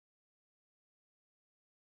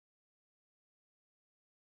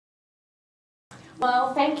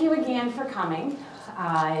Well, thank you again for coming.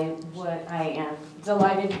 I am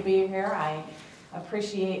delighted to be here. I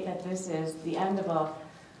appreciate that this is the end of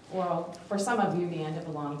well, for some of you, the end of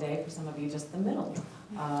a long day. For some of you, just the middle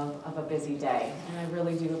of a busy day. And I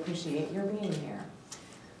really do appreciate your being here.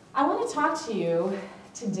 I want to talk to you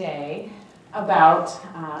today about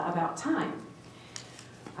time.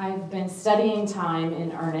 I've been studying time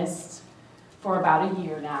in earnest for about a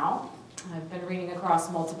year now. I've been reading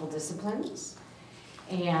across multiple disciplines.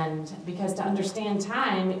 And because to understand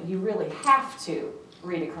time, you really have to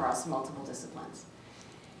read across multiple disciplines.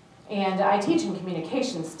 And I teach in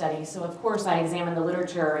communication studies, so of course I examine the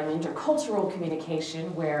literature in intercultural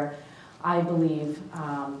communication, where I believe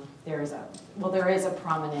there is a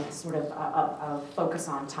prominent sort of a focus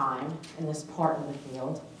on time in this part of the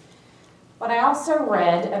field. But I also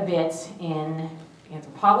read a bit in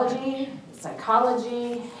anthropology,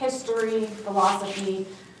 psychology, history, philosophy,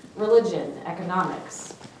 religion,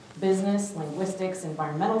 economics, business, linguistics,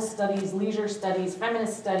 environmental studies, leisure studies,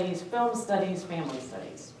 feminist studies, film studies, family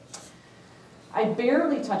studies. I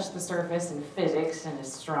barely touched the surface in physics and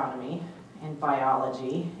astronomy and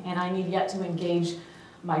biology, and I need yet to engage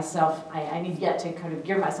myself, I need yet to kind of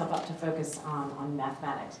gear myself up to focus on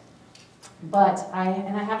mathematics. But I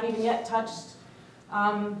haven't even yet touched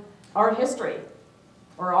art history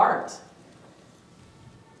or art.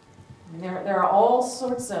 I mean, there are all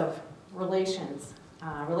sorts of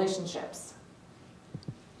relationships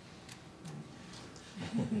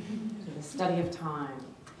to the study of time.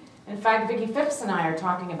 In fact, Vicki Phipps and I are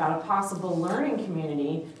talking about a possible learning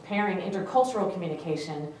community pairing intercultural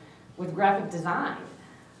communication with graphic design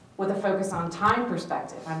with a focus on time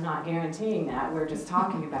perspective. I'm not guaranteeing that, we're just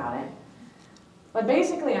talking about it. But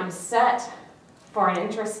basically, I'm set for an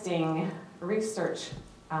interesting research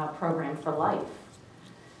program for life.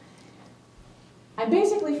 I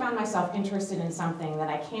basically found myself interested in something that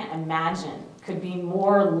I can't imagine could be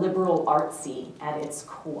more liberal artsy at its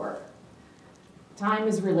core. Time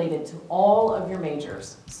is related to all of your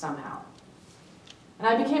majors somehow. And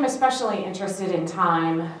I became especially interested in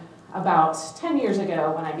time about 10 years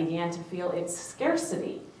ago when I began to feel its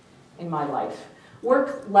scarcity in my life.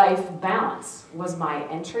 Work-life balance was my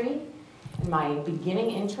entry and my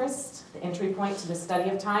beginning interest, the entry point to the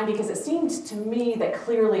study of time, because it seemed to me that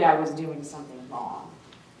clearly I was doing something wrong.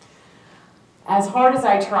 As hard as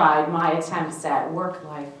I tried, my attempts at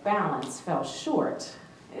work-life balance fell short.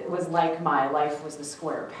 It was like my life was the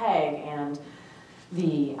square peg and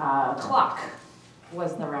the clock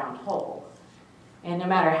was the round hole. And no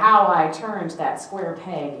matter how I turned that square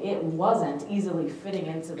peg, it wasn't easily fitting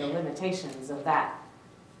into the limitations of that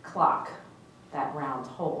clock, that round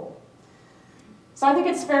hole. So I think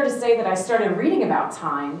it's fair to say that I started reading about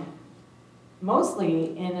time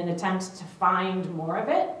mostly in an attempt to find more of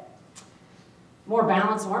it. More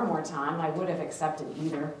balance or more time, I would have accepted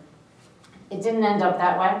either. It didn't end up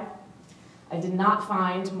that way. I did not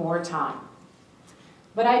find more time.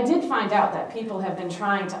 But I did find out that people have been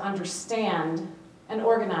trying to understand and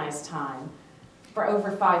organize time for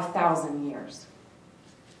over 5,000 years.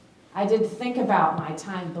 I did think about my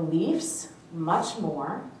time beliefs much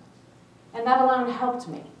more, and that alone helped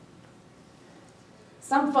me.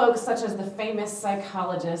 Some folks, such as the famous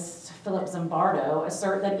psychologist Philip Zimbardo,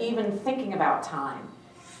 assert that even thinking about time,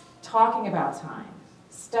 talking about time,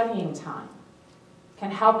 studying time,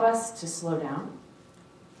 can help us to slow down,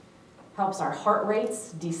 helps our heart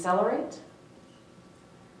rates decelerate.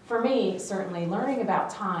 For me, certainly, learning about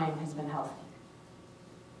time has been healthy.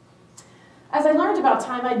 As I learned about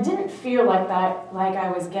time, I didn't feel like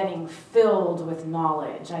I was getting filled with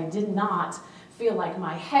knowledge. I did not feel like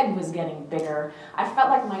my head was getting bigger. I felt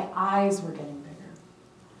like my eyes were getting bigger.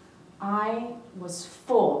 I was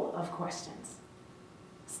full of questions.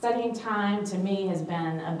 Studying time, to me, has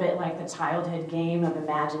been a bit like the childhood game of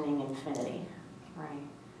imagining infinity, right?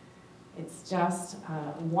 It's just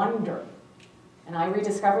wonder. And I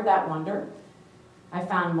rediscovered that wonder. I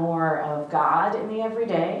found more of God in the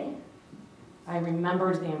everyday. I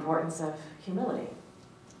remembered the importance of humility.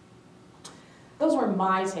 Those were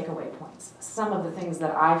my takeaway points, some of the things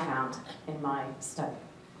that I found in my study.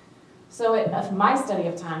 So my study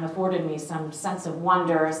of time afforded me some sense of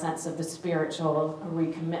wonder, a sense of the spiritual, a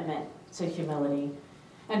recommitment to humility,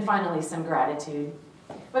 and finally some gratitude.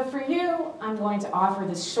 But for you, I'm going to offer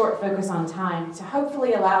this short focus on time to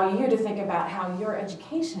hopefully allow you to think about how your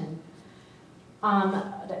education,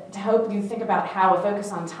 to help you think about how a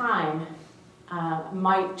focus on time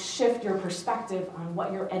might shift your perspective on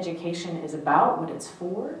what your education is about, what it's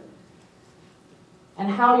for, and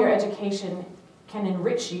how your education can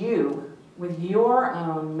enrich you with your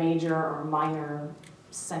own major or minor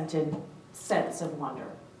scented sense of wonder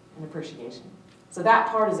and appreciation. So that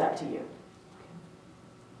part is up to you.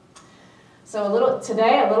 So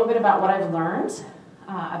today, a little bit about what I've learned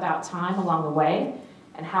about time along the way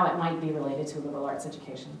and how it might be related to liberal arts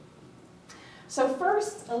education. So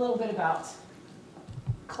first, a little bit about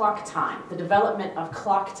clock time, the development of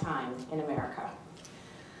clock time in America.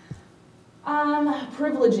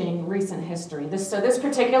 Privileging recent history. This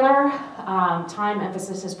particular time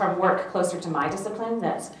emphasis is from work closer to my discipline,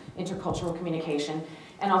 that's intercultural communication,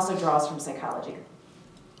 and also draws from psychology.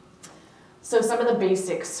 So some of the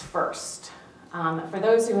basics first. For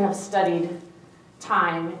those who have studied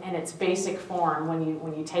time in its basic form,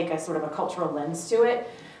 when you take a sort of a cultural lens to it,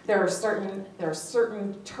 there are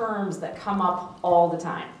certain terms that come up all the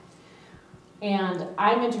time. And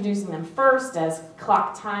I'm introducing them first as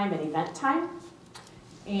clock time and event time.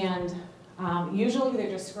 And usually they're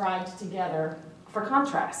described together for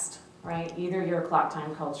contrast, right? Either your clock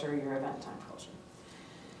time culture or your event time culture.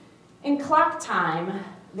 In clock time,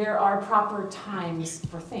 there are proper times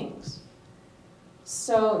for things.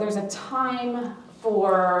 So there's a time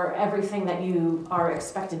for everything that you are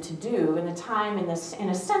expected to do, and a time, in a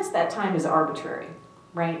sense, that time is arbitrary,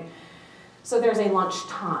 right? So there's a lunch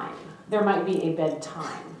time. There might be a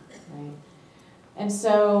bedtime, right? And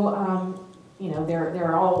so, there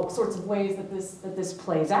are all sorts of ways that this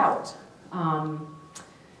plays out.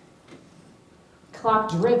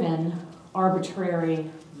 Clock-driven,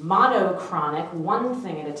 arbitrary, monochronic, one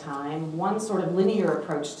thing at a time, one sort of linear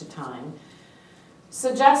approach to time,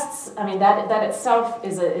 suggests, that itself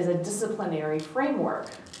is a disciplinary framework.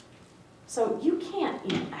 So you can't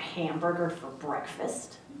eat a hamburger for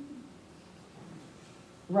breakfast,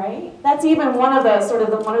 right? That's even one of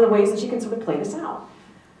the ways that you can sort of play this out.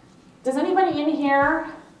 Does anybody in here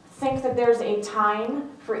think that there's a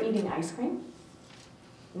time for eating ice cream?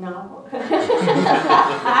 No?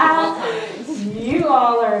 You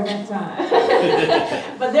all are event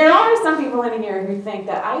time. But there are some people in here who think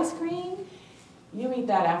that ice cream, you eat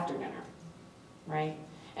that after dinner, right?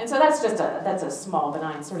 And so that's a small,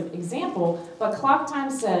 benign sort of example, but clock time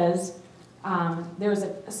says there's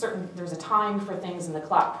a time for things, and the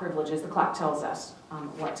clock privileges. The clock tells us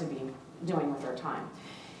what to be doing with our time.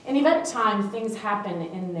 In event time, things happen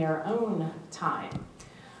in their own time.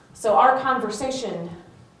 So our conversation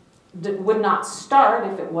would not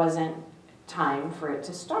start if it wasn't time for it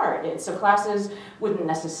to start. So classes wouldn't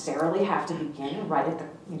necessarily have to begin right at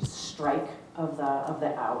the strike of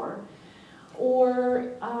the hour,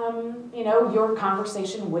 or your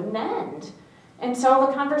conversation wouldn't end until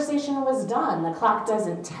the conversation was done. The clock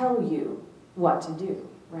doesn't tell you what to do,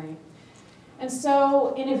 right? And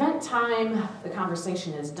so in event time, the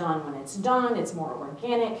conversation is done when it's done. It's more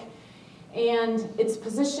organic, and it's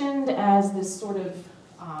positioned as this sort of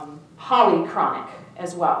polychronic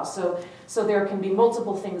as well. So there can be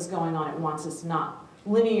multiple things going on at once. It's not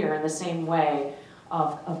linear in the same way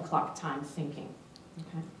of clock time thinking.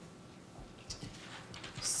 Okay.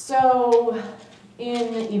 So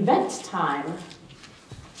in event time,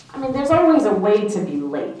 there's always a way to be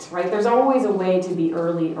late, right? There's always a way to be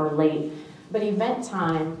early or late. But event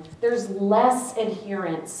time, there's less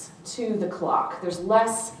adherence to the clock. There's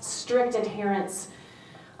less strict adherence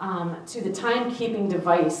to the timekeeping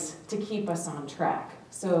device to keep us on track.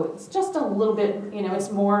 So it's just a little bit,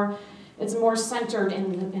 it's more centered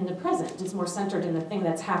in the present. It's more centered in the thing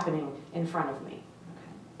that's happening in front of me.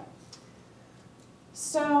 Okay.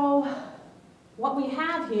 So what we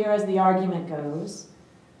have here, as the argument goes,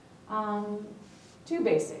 two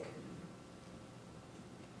basic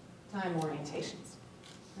time orientations,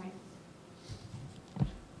 right?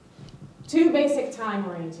 Two basic time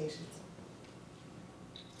orientations.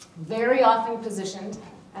 Very often positioned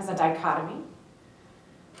as a dichotomy.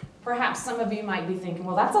 Perhaps some of you might be thinking,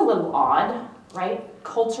 well, that's a little odd, right?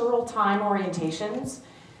 Cultural time orientations,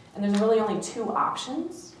 and there's really only two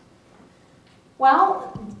options.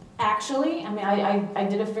 Well, actually, I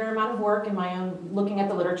did a fair amount of work in my own, looking at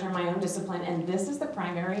the literature in my own discipline, and this is the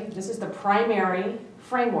primary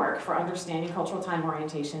framework for understanding cultural time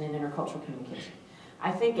orientation and intercultural communication.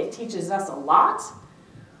 I think it teaches us a lot,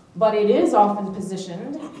 but it is often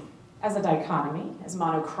positioned as a dichotomy, as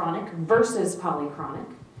monochronic versus polychronic.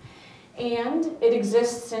 And it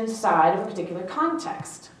exists inside of a particular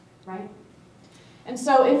context, right? And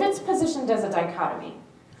so if it's positioned as a dichotomy,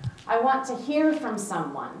 I want to hear from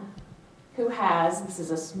someone who has, this is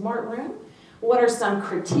a smart room, what are some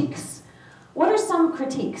critiques? What are some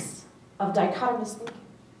critiques of dichotomous thinking?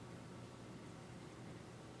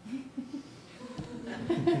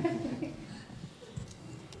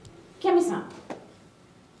 Give me some.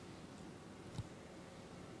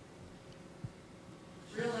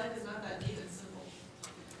 Real life is not that deep.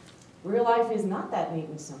 real life is not that neat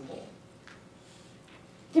and simple.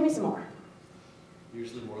 Give me some more.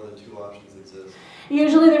 Usually more than 2 options exist.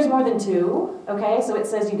 Usually there's more than 2, okay? So it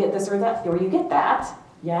says you get this or that, or you get that.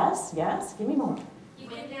 Yes, yes, give me more.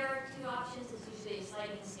 When there are 2 options, it's usually a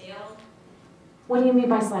sliding scale. What do you mean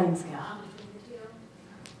by sliding scale? Between the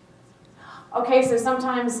 2. Okay, so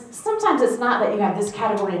sometimes it's not that you have this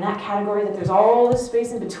category and that category, that there's all this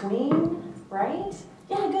space in between, right?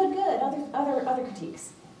 Yeah, good. Other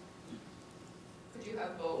critiques. Could you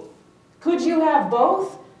have both? Could you have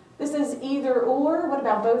both? This is either or. What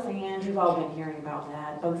about both and? You've all been hearing about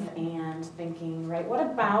that. Both and thinking, right? What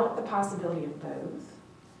about the possibility of both?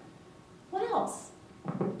 What else?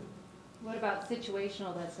 What about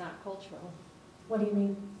situational that's not cultural? What do you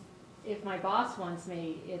mean? If my boss wants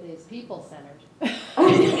me, it is people-centered.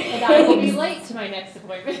 And I will be late to my next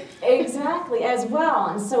appointment. Exactly, as well.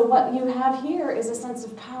 And so what you have here is a sense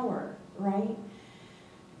of power, right?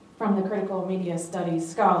 From the critical media studies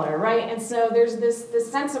scholar, right? And so there's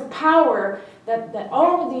this sense of power that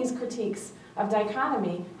all of these critiques of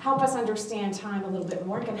dichotomy help us understand time a little bit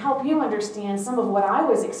more, can help you understand some of what I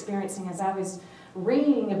was experiencing as I was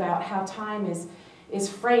reading about how time is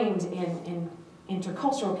framed in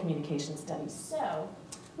intercultural communication studies. So,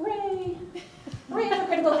 hooray! Hooray for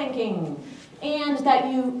critical thinking! And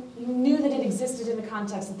that you knew that it existed in the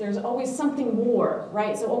context that there's always something more,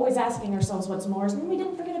 right? So always asking ourselves what's more. And we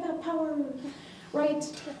didn't forget about power, right?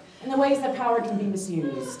 And the ways that power can be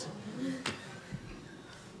misused.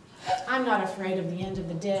 I'm not afraid of the end of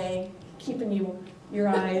the day, keeping your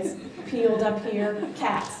eyes peeled up here.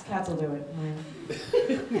 Cats will do it.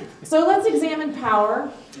 Right? So let's examine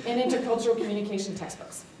power in intercultural communication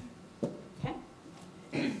textbooks. Okay?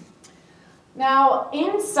 Now,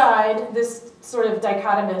 inside this sort of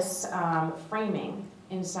dichotomous framing,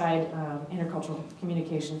 inside intercultural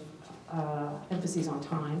communication emphases on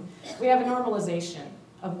time, we have a normalization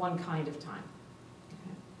of one kind of time.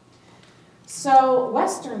 Okay. So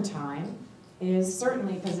Western time is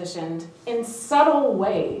certainly positioned in subtle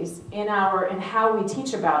ways in how we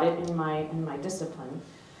teach about it in my discipline.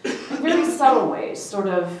 In very subtle ways, sort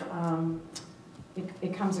of,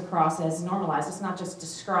 it comes across as normalized. It's not just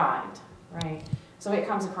described. Right? So it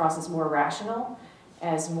comes across as more rational,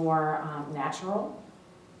 as more natural.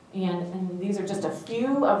 And these are just a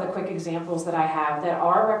few of the quick examples that I have that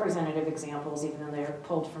are representative examples, even though they're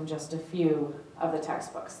pulled from just a few of the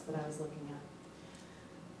textbooks that I was looking at.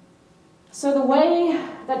 So the way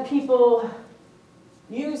that people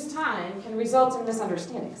use time can result in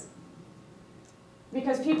misunderstandings.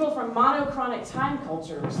 Because people from monochronic time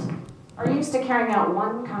cultures are used to carrying out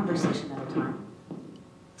one conversation at a time.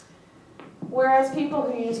 Whereas people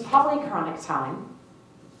who use polychronic time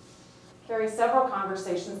carry several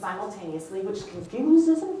conversations simultaneously, which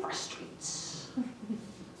confuses and frustrates.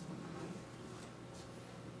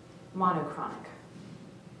 Monochronic.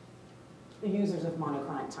 The users of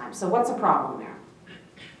monochronic time. So what's a problem there?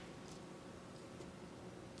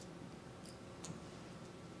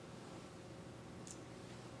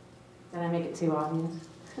 Did I make it too obvious?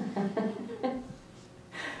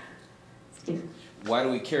 Steve. Why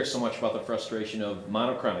do we care so much about the frustration of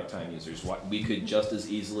monochronic time users? We could just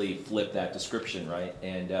as easily flip that description, right,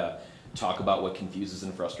 and talk about what confuses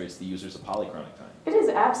and frustrates the users of polychronic time. It is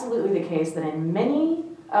absolutely the case that in many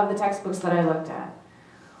of the textbooks that I looked at,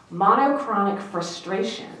 monochronic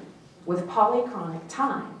frustration with polychronic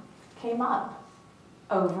time came up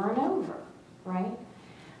over and over, right?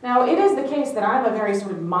 Now, it is the case that I'm a very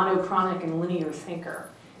sort of monochronic and linear thinker,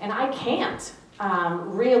 and I can't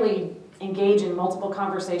really engage in multiple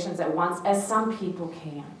conversations at once, as some people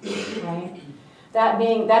can, right?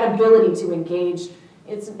 That ability to engage,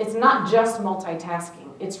 it's not just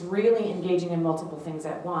multitasking, it's really engaging in multiple things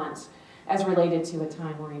at once as related to a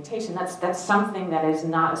time orientation. That's something that is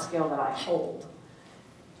not a skill that I hold.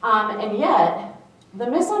 And yet, the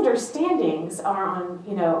misunderstandings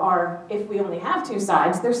are, if we only have two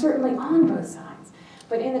sides, they're certainly on both sides.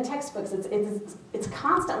 But in the textbooks, it's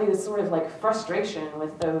constantly this sort of like frustration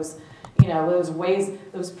with those ways,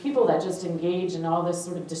 those people that just engage in all this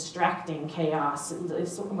sort of distracting chaos.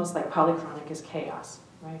 It's almost like polychronic is chaos,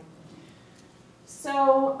 right?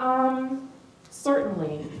 So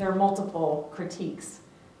certainly there are multiple critiques.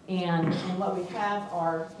 And what we have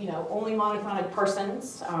are, only monochronic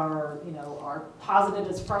persons are posited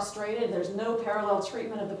as frustrated. There's no parallel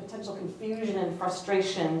treatment of the potential confusion and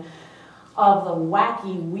frustration of the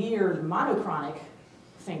wacky, weird, monochronic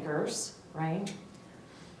thinkers, right?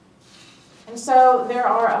 And so there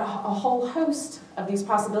are a whole host of these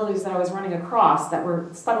possibilities that I was running across that were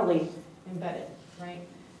subtly embedded, right?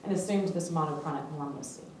 And assumed this monochronic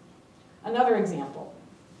normalcy. Another example.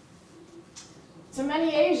 To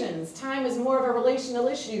many Asians, time is more of a relational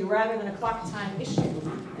issue rather than a clock time issue.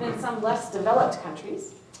 And in some less developed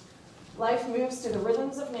countries, life moves to the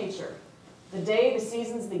rhythms of nature. The day, the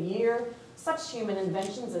seasons, the year, such human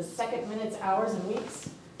inventions as second, minutes, hours, and weeks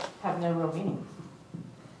have no real meaning.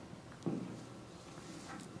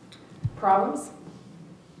 Problems?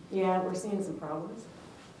 Yeah, we're seeing some problems.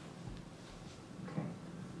 Okay.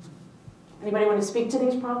 Anybody want to speak to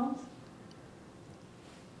these problems?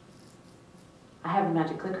 I have the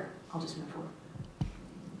magic clicker. I'll just move forward.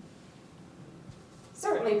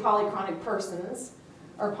 Certainly polychronic persons,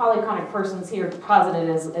 or polychronic persons here posited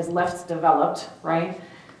as less developed, right,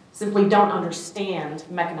 simply don't understand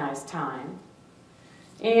mechanized time.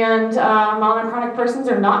 And monochronic persons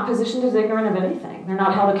are not positioned as ignorant of anything. They're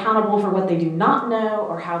not held accountable for what they do not know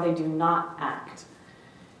or how they do not act.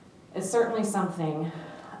 It's certainly something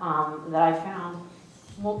that I found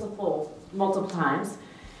multiple times.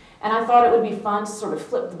 And I thought it would be fun to sort of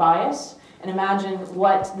flip the bias and imagine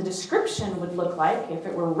what the description would look like if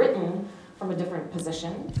it were written from a different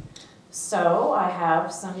position. So I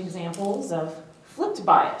have some examples of flipped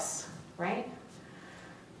bias, right?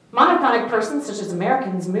 Monochronic persons, such as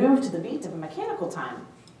Americans, move to the beat of a mechanical time.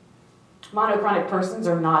 Monochronic persons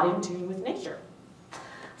are not in tune with nature.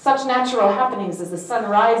 Such natural happenings as the sun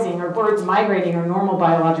rising or birds migrating or normal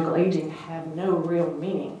biological aging have no real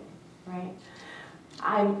meaning, right?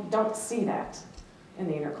 I don't see that in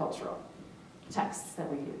the intercultural texts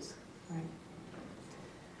that we use, right?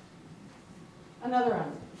 Another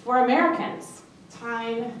one. For Americans,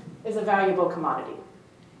 time is a valuable commodity.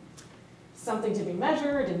 Something to be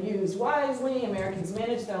measured and used wisely. Americans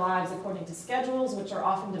manage their lives according to schedules, which are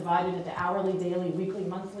often divided into hourly, daily, weekly,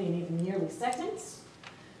 monthly, and even yearly segments.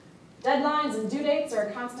 Deadlines and due dates are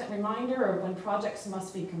a constant reminder of when projects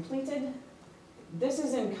must be completed. This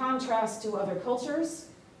is in contrast to other cultures,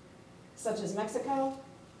 such as Mexico,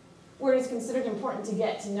 where it is considered important to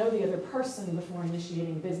get to know the other person before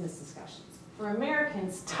initiating business discussions. For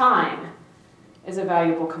Americans, time is a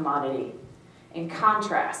valuable commodity in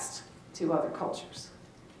contrast to other cultures.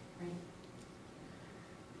 Right?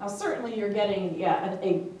 Now, certainly you're getting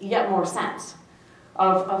yet more sense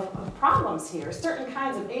of problems here. Certain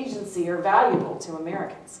kinds of agency are valuable to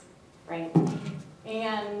Americans, right?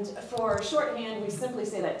 And for shorthand, we simply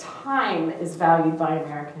say that time is valued by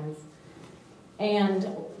Americans, and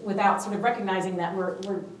without sort of recognizing that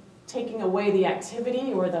we're taking away the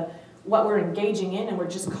activity or what we're engaging in, and we're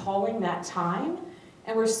just calling that time,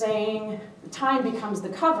 and we're saying time becomes the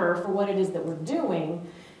cover for what it is that we're doing,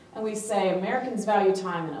 and we say Americans value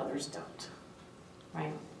time and others don't,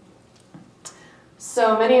 right?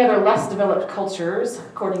 So many other less developed cultures,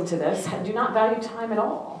 according to this, do not value time at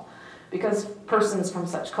all, because persons from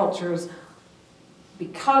such cultures,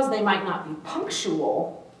 because they might not be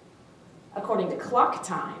punctual according to clock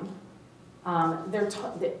time,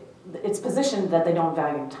 it's positioned that they don't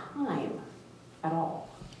value time at all.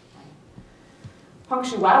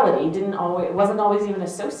 Punctuality wasn't always even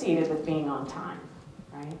associated with being on time,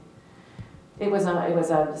 right? It was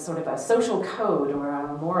a sort of a social code or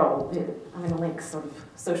a moral. I'm going to link sort of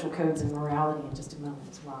social codes and morality in just a moment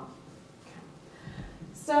as well. Okay.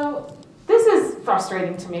 So this is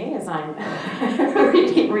frustrating to me as I'm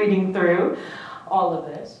reading through all of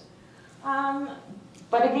this.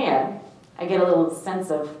 But again, I get a little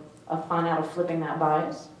sense of fun out of flipping that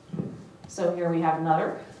bias. So here we have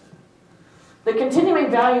another. The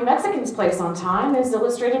continuing value Mexicans place on time is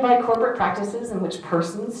illustrated by corporate practices in which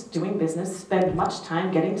persons doing business spend much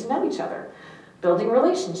time getting to know each other, building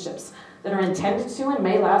relationships that are intended to and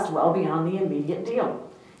may last well beyond the immediate deal.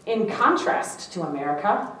 In contrast to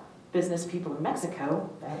America, business people in Mexico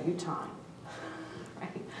value time.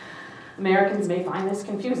 Right? Americans may find this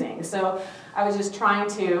confusing, so I was just trying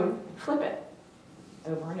to flip it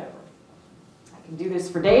over and over. I can do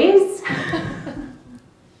this for days.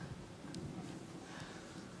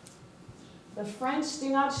 The French do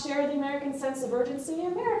not share the American sense of urgency.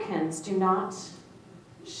 Americans do not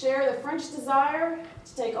share the French desire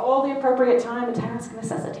to take all the appropriate time a task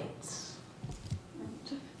necessitates.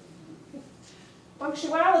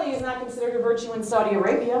 Punctuality is not considered a virtue in Saudi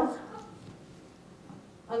Arabia.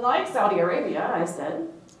 Unlike Saudi Arabia, I said,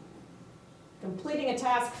 completing a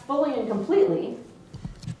task fully and completely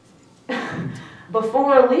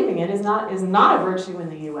before leaving it is not a virtue in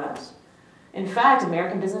the U.S. In fact,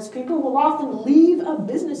 American business people will often leave a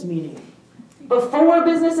business meeting before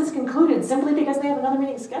business is concluded simply because they have another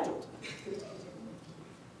meeting scheduled,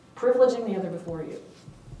 privileging the other before you.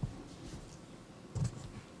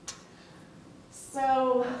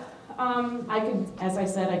 So, as I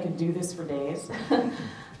said, I could do this for days.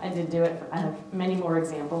 I did do it. I have many more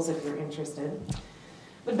examples if you're interested.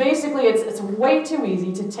 But basically, it's way too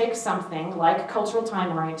easy to take something like cultural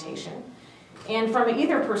time orientation, and from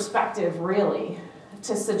either perspective, really,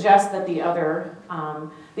 to suggest that the other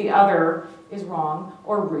is wrong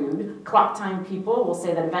or rude. Clock time people will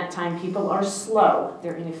say that event time people are slow,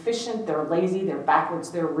 they're inefficient, they're lazy, they're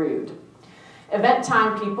backwards, they're rude. Event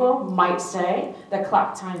time people might say that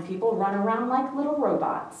clock time people run around like little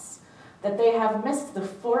robots, that they have missed the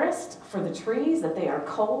forest for the trees, that they are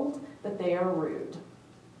cold, that they are rude.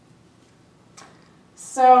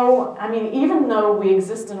 So, I mean, even though we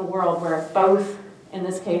exist in a world where both, in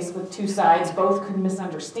this case with two sides, both could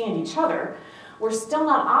misunderstand each other, we're still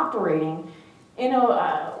not operating in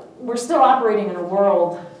a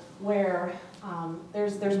world where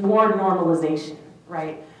there's more normalization,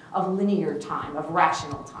 right, of linear time, of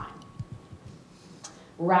rational time,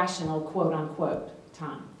 rational quote unquote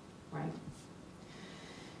time, right?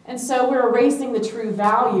 And so we're erasing the true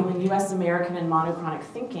value in U.S. American and monochronic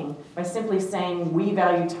thinking by simply saying we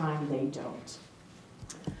value time, they don't.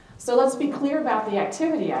 So let's be clear about the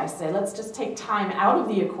activity, I say. Let's just take time out of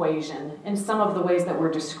the equation in some of the ways that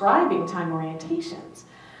we're describing time orientations.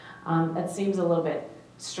 That seems a little bit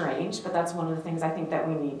strange, but that's one of the things I think that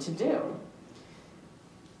we need to do.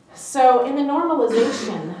 So in the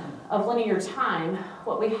normalization of linear time,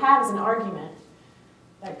 what we have is an argument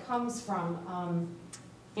that comes from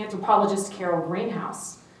anthropologist Carol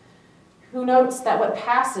Greenhouse, who notes that what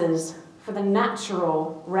passes for the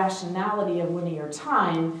natural rationality of linear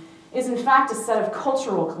time is in fact a set of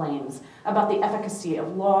cultural claims about the efficacy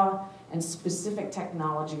of law and specific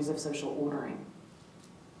technologies of social ordering.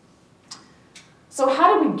 So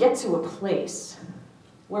how do we get to a place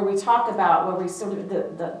where we talk about, where we sort of,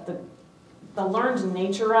 the learned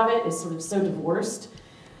nature of it is sort of so divorced,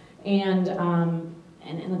 and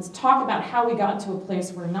let's talk about how we got to a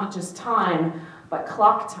place where not just time, but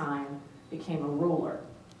clock time became a ruler.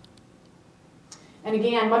 And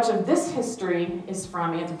again, much of this history is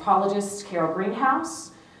from anthropologist Carol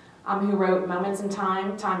Greenhouse, who wrote Moments in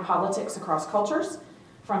Time, Time Politics Across Cultures,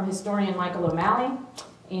 from historian Michael O'Malley,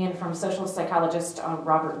 and from social psychologist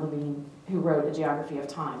Robert Levine, who wrote A Geography of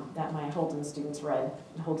Time, that my Holden students read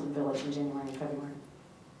in Holden Village in January and February.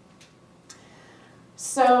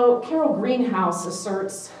 So Carol Greenhouse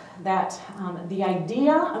asserts that the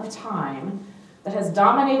idea of time that has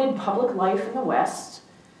dominated public life in the West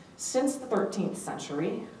since the 13th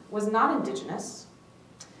century was not indigenous.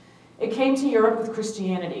 It came to Europe with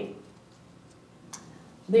Christianity.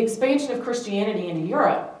 The expansion of Christianity into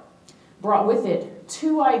Europe brought with it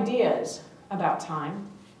two ideas about time,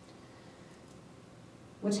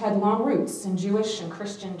 which had long roots in Jewish and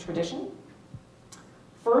Christian tradition.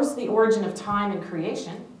 First, the origin of time and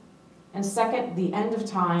creation, and second, the end of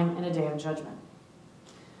time and a day of judgment.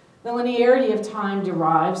 The linearity of time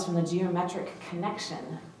derives from the geometric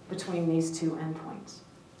connection between these two endpoints.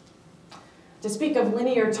 To speak of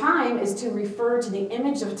linear time is to refer to the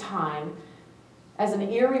image of time as an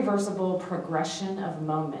irreversible progression of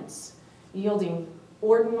moments, yielding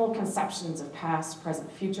ordinal conceptions of past,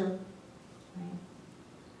 present, future.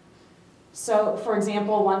 So, for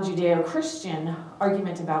example, one Judeo-Christian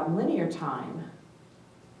argument about linear time,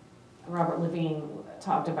 Robert Levine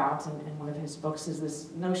talked about in one of his books, is this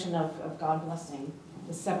notion of God blessing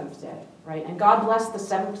the seventh day, right? And God blessed the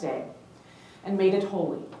seventh day and made it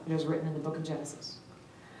holy. It is written in the book of Genesis.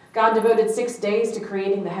 God devoted 6 days to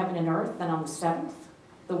creating the heaven and earth, then on the seventh,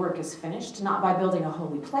 the work is finished, not by building a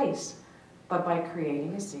holy place, but by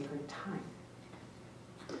creating a sacred time.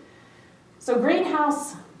 So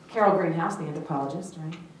Carol Greenhouse, the anthropologist,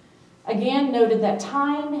 right, again noted that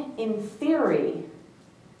time, in theory,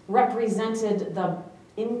 represented the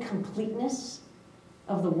incompleteness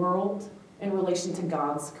of the world in relation to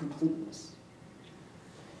God's completeness.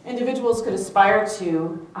 Individuals could aspire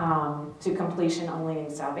to completion only in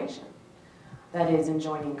salvation, that is, in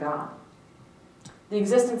joining God. The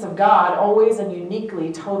existence of God, always and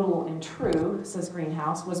uniquely total and true, says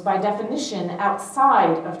Greenhouse, was by definition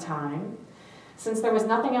outside of time, since there was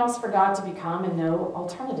nothing else for God to become and no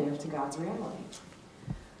alternative to God's reality.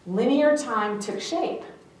 Linear time took shape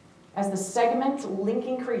as the segment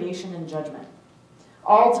linking creation and judgment.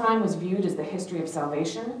 All time was viewed as the history of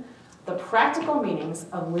salvation. The practical meanings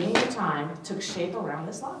of linear time took shape around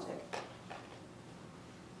this logic.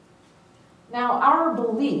 Now, our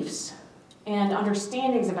beliefs and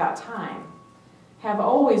understandings about time have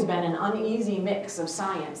always been an uneasy mix of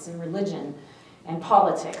science and religion and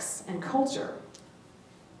politics and culture.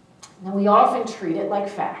 And we often treat it like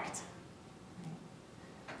fact.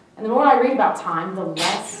 And the more I read about time, the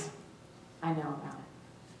less I know about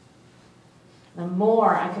it. The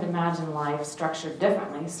more I could imagine life structured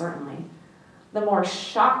differently, certainly, the more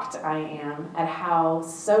shocked I am at how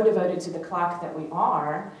so devoted to the clock that we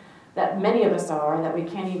are, that many of us are, that we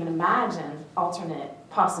can't even imagine alternate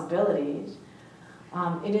possibilities.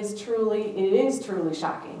 It is truly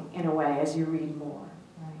shocking in a way as you read more.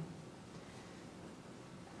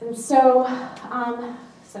 Right? And so,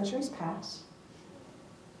 centuries pass.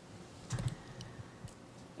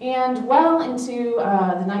 And well into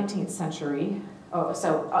the 19th century,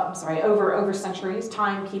 over centuries,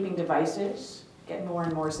 timekeeping devices get more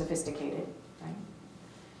and more sophisticated. Right?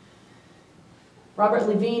 Robert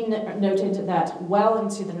Levine noted that well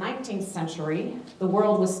into the 19th century, the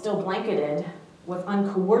world was still blanketed with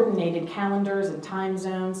uncoordinated calendars and time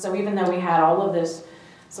zones. So even though we had all of this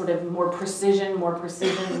sort of more precision,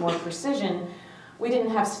 we didn't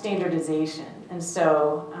have standardization. And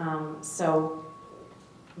so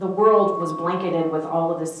the world was blanketed with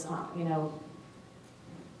all of this,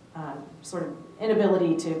 sort of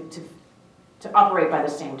inability to operate by the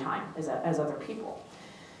same time as other people,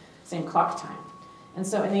 same clock time. And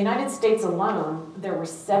so in the United States alone, there were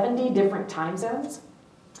 70 different time zones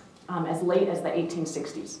as late as the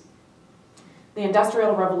 1860s. The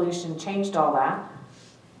Industrial Revolution changed all that,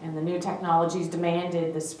 and the new technologies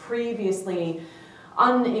demanded this previously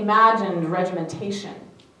unimagined regimentation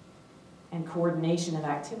and coordination of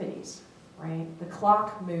activities, right? The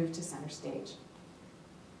clock moved to center stage.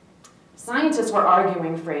 Scientists were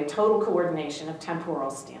arguing for a total coordination of temporal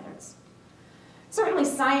standards. Certainly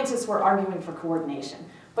scientists were arguing for coordination,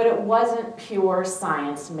 but it wasn't pure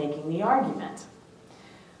science making the argument.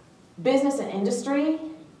 Business and industry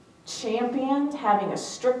championed having a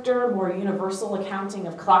stricter, more universal accounting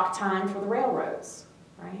of clock time for the railroads,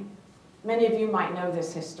 right? Many of you might know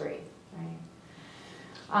this history, right?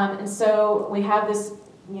 And so we have this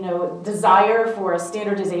desire for a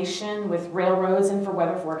standardization with railroads and for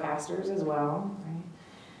weather forecasters as well. Right?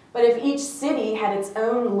 But if each city had its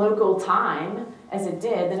own local time, as it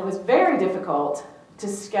did, then it was very difficult to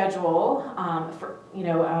schedule for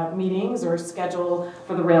meetings or schedule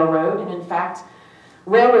for the railroad. And in fact,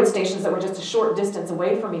 railroad stations that were just a short distance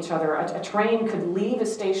away from each other, a train could leave a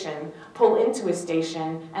station, pull into a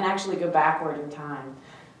station, and actually go backward in time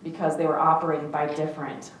because they were operating by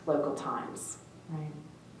different local times. Right?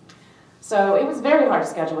 So it was very hard to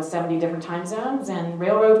schedule with 70 different time zones, and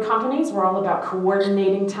railroad companies were all about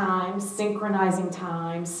coordinating time, synchronizing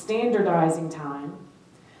time, standardizing time.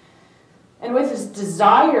 And with this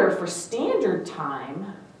desire for standard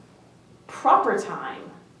time, proper time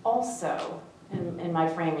also, in my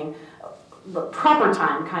framing, the proper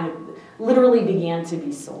time kind of literally began to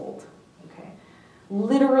be sold. Okay?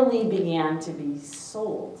 Literally began to be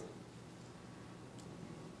sold.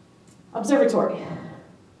 Observatory.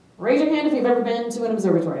 Raise your hand if you've ever been to an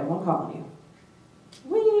observatory. I won't call on you.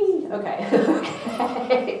 Whee! Okay.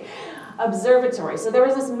 Okay. Observatory. So there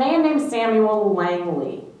was this man named Samuel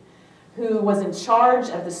Langley who was in charge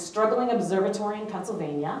of the struggling observatory in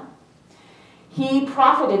Pennsylvania. He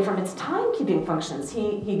profited from its timekeeping functions.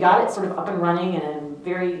 He got it sort of up and running and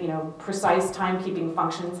very precise timekeeping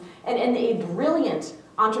functions. And in a brilliant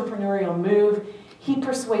entrepreneurial move, he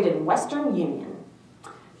persuaded Western Union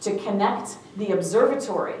to connect the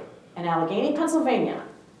observatory in Allegheny, Pennsylvania,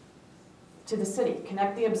 to the city,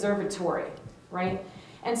 connect the observatory, right?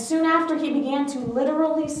 And soon after, he began to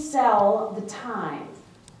literally sell the time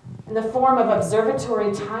in the form of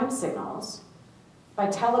observatory time signals by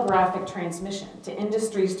telegraphic transmission to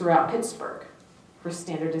industries throughout Pittsburgh for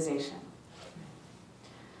standardization.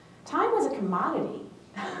 Time was a commodity.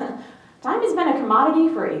 Time has been a commodity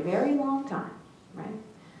for a very long time, right?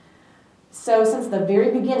 So since the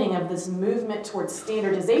very beginning of this movement towards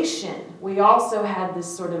standardization, we also had this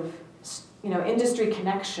sort of industry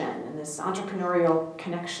connection and this entrepreneurial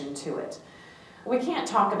connection to it. We can't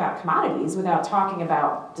talk about commodities without talking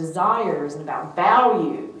about desires and about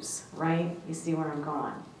values, right? You see where I'm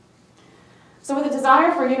going. So with a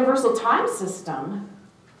desire for a universal time system,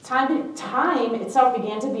 time itself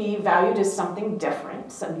began to be valued as something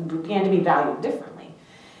different, so it began to be valued differently.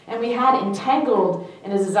 And we had entangled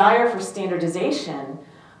in a desire for standardization,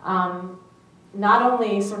 not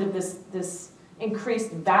only sort of this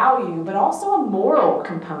increased value, but also a moral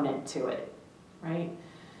component to it, right?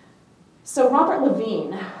 So Robert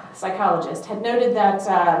Levine, psychologist, had noted that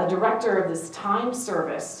the director of this time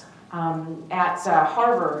service at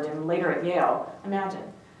Harvard and later at Yale, imagine,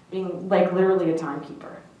 being like literally a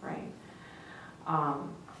timekeeper, right?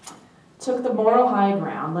 Took the moral high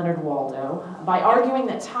ground, Leonard Waldo, by arguing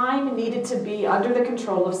that time needed to be under the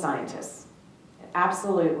control of scientists. It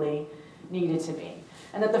absolutely needed to be.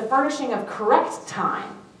 And that the furnishing of correct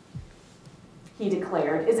time he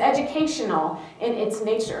declared, is educational in its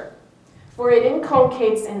nature, for it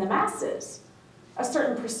inculcates in the masses a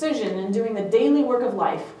certain precision in doing the daily work of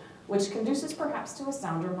life, which conduces perhaps to a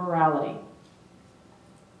sounder morality.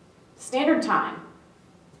 Standard time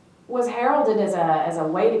was heralded as a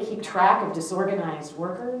way to keep track of disorganized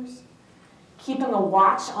workers. Keeping a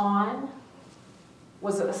watch on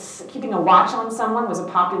someone was a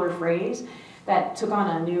popular phrase that took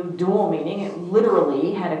on a new dual meaning. It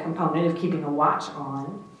literally had a component of keeping a watch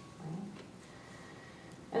on. Right?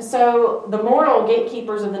 And so the moral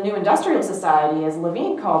gatekeepers of the new industrial society, as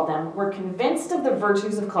Levine called them, were convinced of the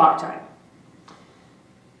virtues of clock time.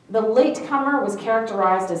 The latecomer was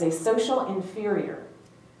characterized as a social inferior,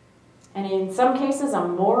 and in some cases a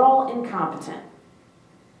moral incompetent.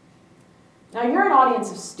 Now you're an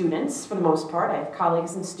audience of students for the most part. I have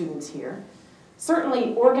colleagues and students here.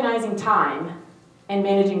 Certainly organizing time and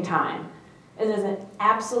managing time is an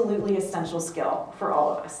absolutely essential skill for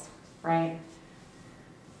all of us, right?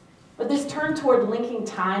 But this turn toward linking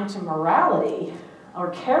time to morality or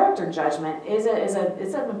character judgment is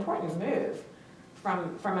an important move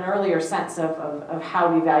from an earlier sense of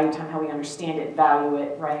how we value time, how we understand it, value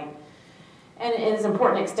it, right? And it is an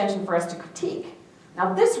important extension for us to critique.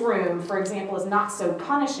 Now this room, for example, is not so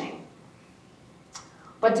punishing.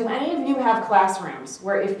 But do any of you have classrooms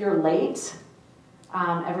where if you're late,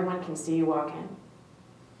 everyone can see you walk in?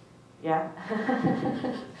 Yeah?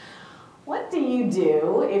 What do you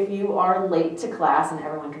do if you are late to class and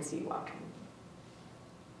everyone can see you walk in?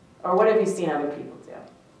 Or what have you seen other people do?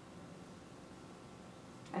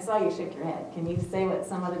 I saw you shake your head. Can you say what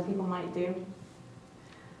some other people might do?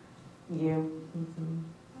 You. Mm-hmm.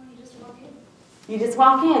 Oh, you just walk in. You just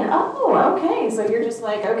walk in. Oh, okay. So you're just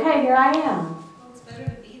like, okay, here I am. Well, it's better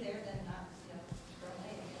to be there than not, run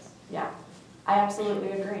late, I guess. Yeah, I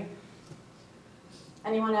absolutely agree.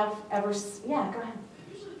 Anyone have ever, yeah, go ahead.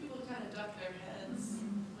 Usually people kind of duck their heads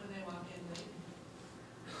when they walk in late.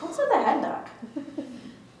 What's with the head duck?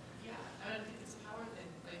 Yeah, I don't think it's a power thing.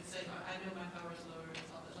 Like say, I know my power's lower,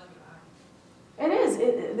 it's all like that. It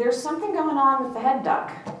is. There's something going on with the head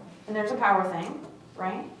duck. And there's a power thing,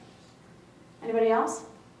 right? Anybody else?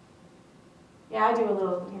 Yeah, I do a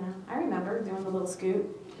little, I remember doing the little scoot,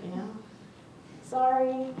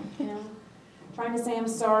 Sorry, trying to say I'm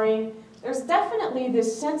sorry. There's definitely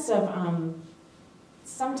this sense of,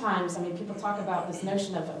 sometimes, people talk about this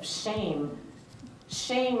notion of shame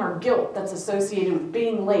or guilt that's associated with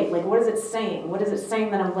being late. Like, what is it saying? What is it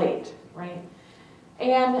saying that I'm late, right?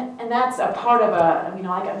 And that's a part of I'm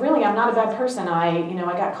not a bad person. I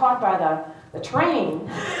got caught by the train,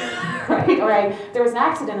 right? Or there was an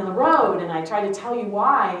accident in the road, and I tried to tell you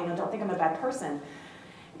why. Don't think I'm a bad person.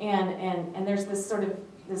 And there's this sort of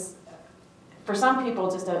this, for some people,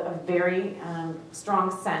 just a very strong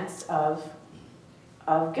sense of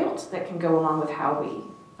guilt that can go along with how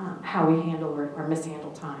we handle or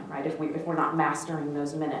mishandle time, right? If we're not mastering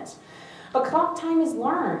those minutes. But clock time is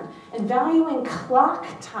learned, and valuing clock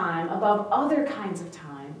time above other kinds of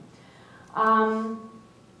time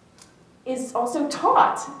is also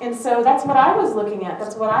taught. And so that's what I was looking at.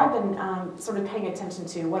 That's what I've been sort of paying attention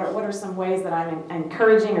to. What are some ways that I'm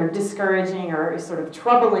encouraging or discouraging or sort of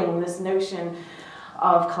troubling this notion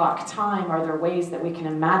of clock time? Are there ways that we can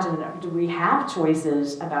imagine it? Do we have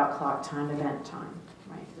choices about clock time, event time?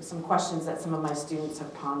 Right? There's some questions that some of my students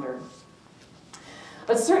have pondered.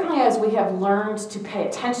 But certainly as we have learned to pay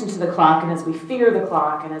attention to the clock, and as we fear the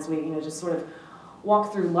clock, and as we just sort of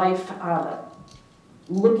walk through life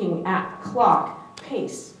looking at the clock,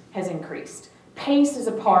 pace has increased. Pace is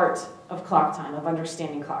a part of clock time, of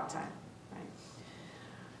understanding clock time. Right?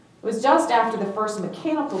 It was just after the first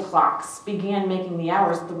mechanical clocks began making the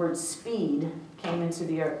hours that the word speed came into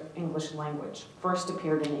the English language, first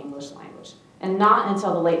appeared in the English language. And not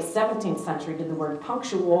until the late 17th century did the word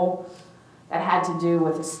punctual, that had to do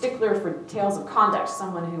with a stickler for tales of conduct,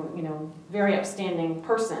 someone who, very upstanding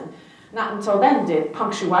person. Not until then did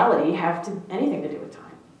punctuality have anything to do with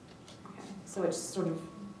time. Okay? So it's sort of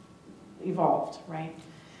evolved, right?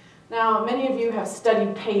 Now, many of you have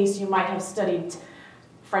studied pace. You might have studied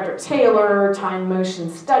Frederick Taylor, time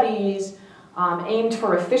motion studies, aimed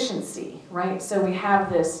for efficiency, right? So we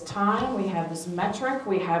have this time, we have this metric,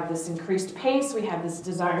 we have this increased pace, we have this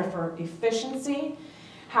desire for efficiency.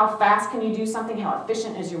 How fast can you do something? How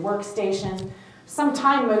efficient is your workstation? Some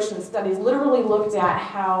time motion studies literally looked at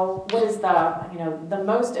what is the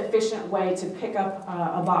most efficient way to pick up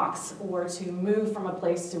a box or to move from a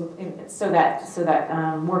place so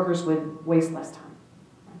that workers would waste less time.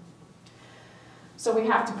 So we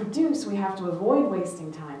have to produce, we have to avoid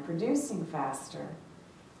wasting time, producing faster.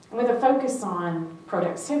 And with a focus on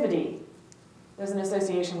productivity, There's an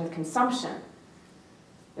association with consumption.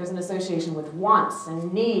 There's an association with wants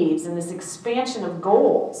and needs and this expansion of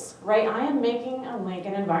goals, right? I am making a link,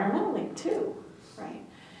 an environmental link too, right?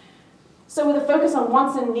 So with a focus on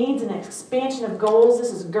wants and needs and expansion of goals,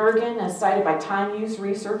 this is Gergen, as cited by time use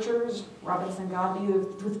researchers, Robinson Godby,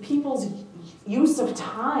 with people's use of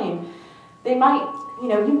time. They might,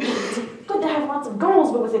 it's good to have lots of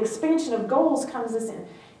goals, but with expansion of goals comes this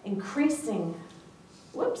increasing,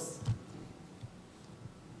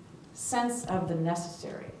 sense of the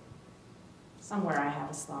necessary. Somewhere I have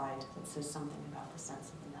a slide that says something about the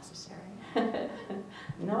sense of the necessary.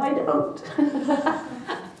 No, I don't.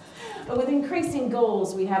 But with increasing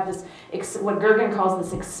goals, we have this, what Gergen calls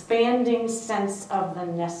this expanding sense of the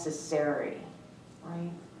necessary,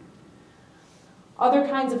 right? Other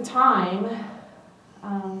kinds of time,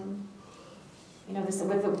 this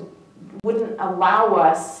wouldn't allow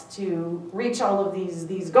us to reach all of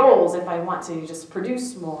these goals if I want to just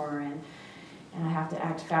produce more, and I have to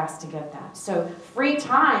act fast to get that. So free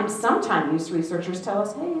time, some time use researchers tell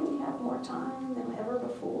us, hey, we have more time than ever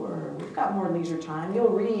before. We've got more leisure time. You'll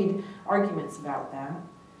read arguments about that.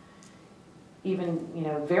 Even,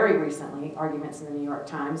 very recently, arguments in the New York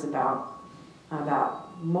Times about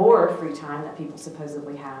more free time that people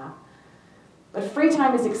supposedly have. But free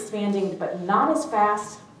time is expanding, but not as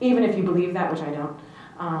fast, even if you believe that, which I don't.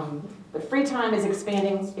 But free time is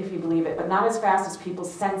expanding, if you believe it, but not as fast as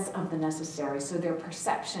people's sense of the necessary. So their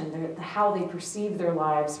perception, how they perceive their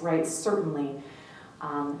lives, right, certainly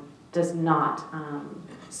does not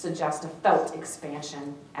suggest a felt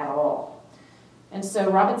expansion at all. And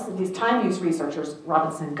so these time use researchers,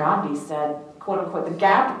 Robinson Godby said, quote unquote,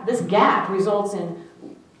 this gap results in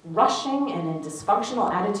rushing and in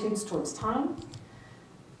dysfunctional attitudes towards time,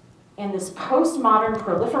 and this postmodern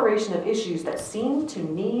proliferation of issues that seem to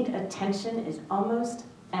need attention is almost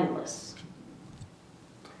endless.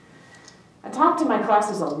 I talk to my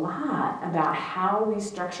classes a lot about how we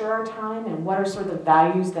structure our time and what are sort of the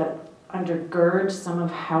values that undergird some of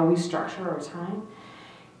how we structure our time.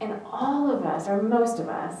 And all of us, or most of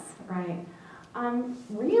us, right,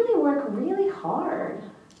 really work really hard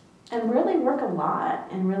and really work a lot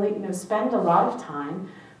and really, spend a lot of time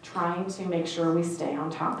trying to make sure we stay on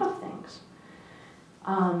top of things.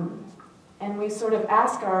 And we sort of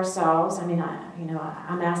ask ourselves, I'm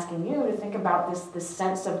asking you to think about this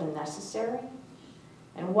sense of the necessary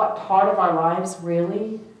and what part of our lives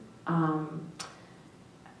really,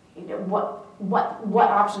 what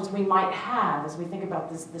options we might have as we think about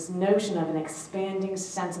this notion of an expanding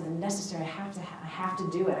sense of the necessary. I have to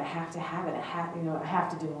do it. I have to have it. I have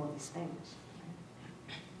to do all of these things.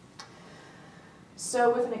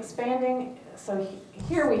 So with an expanding,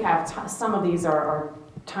 here we have some of these are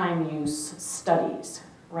time use studies,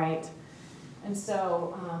 right? And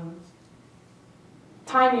so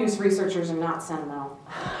time use researchers are not sentimental,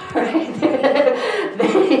 right?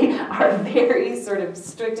 They are very sort of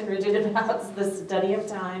strict and rigid about the study of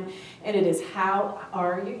time, and it is how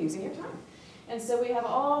are you using your time? And so we have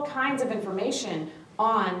all kinds of information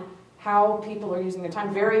on how people are using their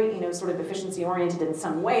time, very, sort of efficiency-oriented in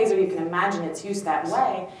some ways, or you can imagine its use that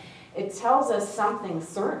way. It tells us something,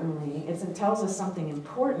 certainly. It tells us something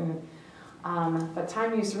important. But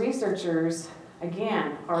time use researchers,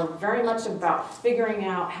 again, are very much about figuring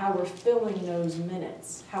out how we're filling those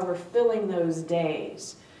minutes, how we're filling those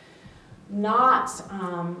days. Not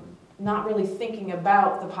really thinking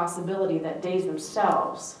about the possibility that days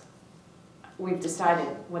themselves, we've decided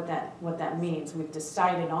what that means. We've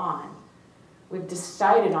decided on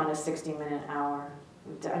a 60-minute hour.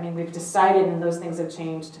 We've decided, and those things have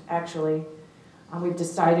changed, actually. We've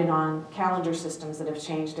decided on calendar systems that have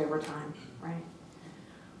changed over time, right?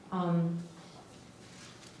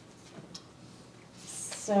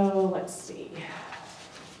 So let's see.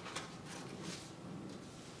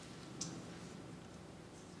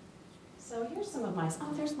 So here's some of my,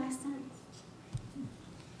 there's my son.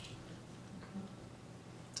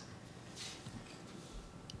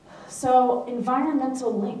 So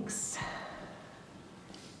environmental links.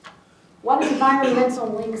 What environmental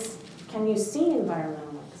links, can you see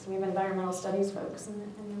environmental links? We have environmental studies folks in the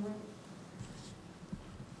room.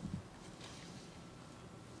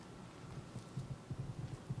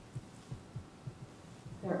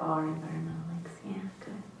 There are environmental links, yeah,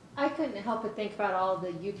 good. I couldn't help but think about all the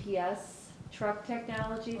UPS truck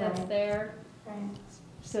technology that's there. Right.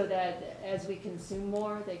 So that as we consume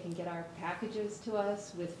more, they can get our packages to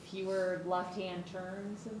us with fewer left-hand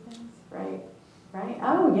turns and things. Right.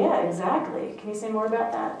 Oh, yeah, exactly. Can you say more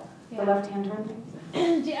about that? Yeah. The left-hand turn thing?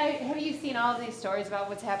 Have you seen all of these stories about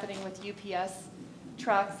what's happening with UPS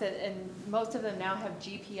trucks, and most of them now have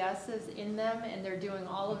GPSs in them, and they're doing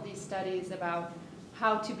all of these studies about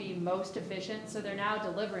how to be most efficient. So they're now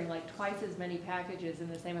delivering like twice as many packages in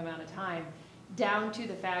the same amount of time, down to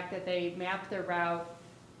the fact that they map their route.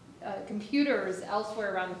 Computers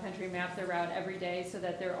elsewhere around the country map their route every day so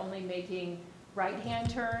that they're only making right-hand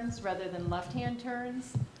turns rather than left-hand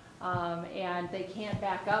turns. And they can't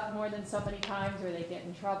back up more than so many times or they get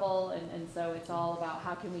in trouble. And so it's all about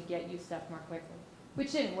how can we get you stuff more quickly,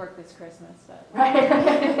 which didn't work this Christmas. But. Right.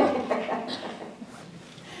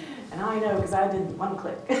 And I know because I did one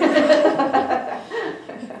click.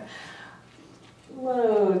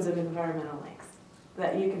 Loads of environmental links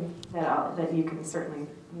that you can certainly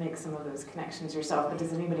make some of those connections yourself. But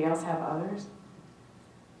does anybody else have others?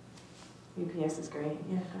 UPS is great.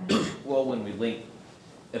 Yeah, go ahead. Well, when we link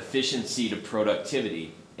efficiency to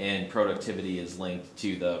productivity, and productivity is linked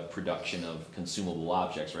to the production of consumable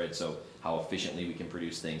objects, right? So how efficiently we can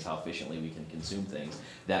produce things, how efficiently we can consume things,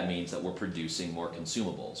 that means that we're producing more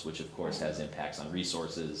consumables, which of course has impacts on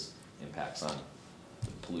resources, impacts on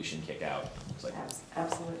pollution kick out. Like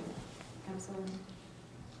Absolutely. Absolutely.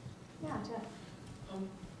 Yeah, Jeff.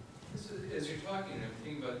 As you're talking, I'm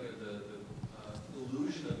thinking about the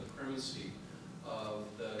illusion of the primacy of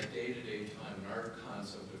the day-to-day time and our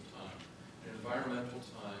concept of time. And environmental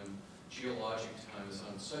time, geologic time is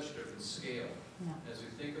on such a different scale. Yeah. As we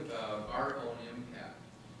think about our own impact,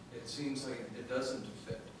 it seems like it doesn't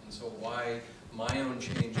fit. And so why my own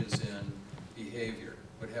changes in behavior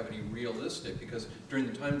would have any realistic, because during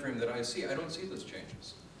the time frame that I see, I don't see those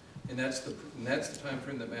changes. And that's the time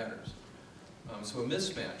frame that matters. So a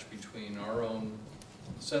mismatch between our own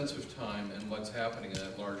sense of time and what's happening in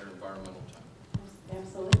that larger environmental time.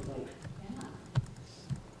 Absolutely. Yeah.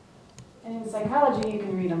 And in psychology, you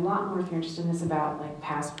can read a lot more if you're interested in this about like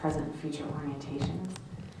past, present, and future orientations.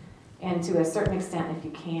 And to a certain extent, if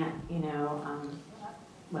you can't,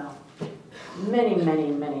 well, many,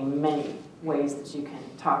 many, many, many ways that you can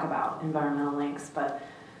talk about environmental links, but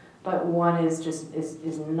one is just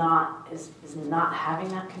is not having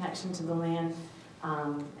that connection to the land,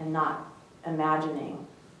 and not imagining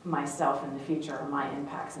myself in the future or my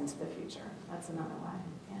impacts into the future. That's another way.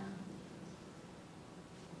 Yeah.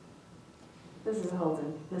 This is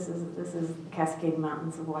Holden. This is the Cascade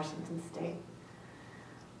Mountains of Washington State,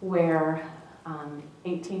 where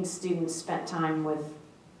 18 students spent time with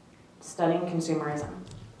studying consumerism,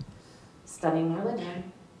 studying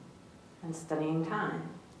religion, and studying time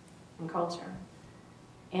and culture.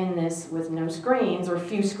 In this, with no screens or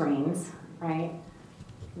few screens, right?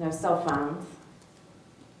 No cell phones.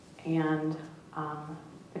 And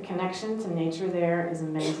the connection to nature there is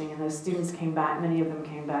amazing. And those students came back, many of them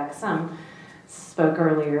came back. Some spoke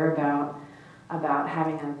earlier about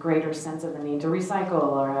having a greater sense of the need to recycle,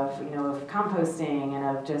 or of composting,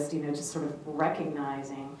 and of just sort of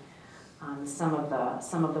recognizing some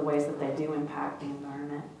of the ways that they do impact the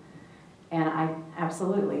environment. And I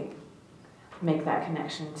absolutely make that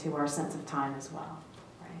connection to our sense of time as well.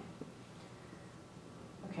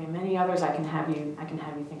 Okay, many others I can have you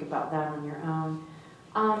think about that on your own.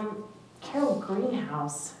 Carol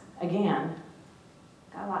Greenhouse, again,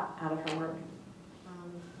 got a lot out of her work.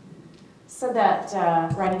 Said that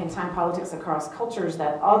writing in Time Politics Across Cultures,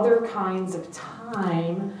 that other kinds of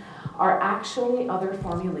time are actually other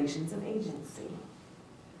formulations of agency.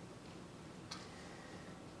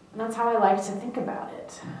 And that's how I like to think about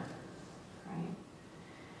it, right?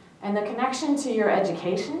 And the connection to your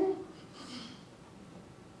education,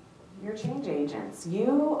 you're change agents.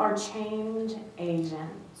 You are change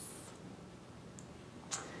agents.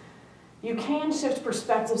 You can shift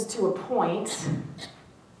perspectives to a point,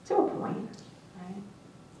 right?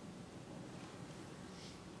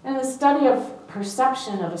 And the study of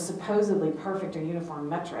perception of a supposedly perfect or uniform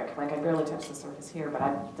metric, like I barely touched the surface here,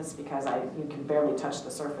 but that's because you can barely touch the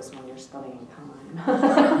surface when you're studying time.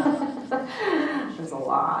 There's a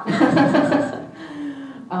lot.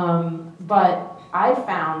 But I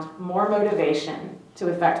found more motivation to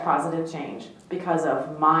effect positive change because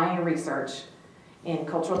of my research in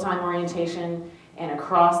cultural time orientation and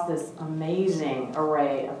across this amazing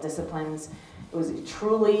array of disciplines. It was a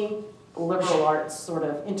truly liberal arts sort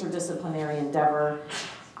of interdisciplinary endeavor.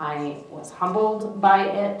 I was humbled by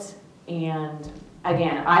it, and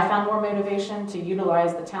again, I found more motivation to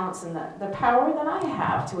utilize the talents and the power that I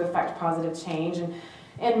have to effect positive change,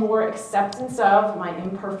 and more acceptance of my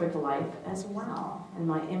imperfect life as well, and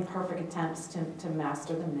my imperfect attempts to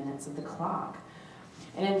master the minutes of the clock.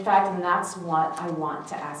 And in fact, and that's what I want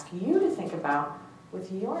to ask you to think about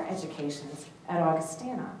with your educations at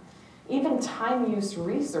Augustana. Even time use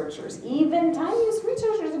researchers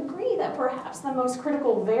agree that perhaps the most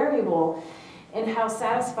critical variable in how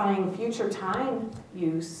satisfying future time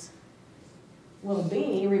use will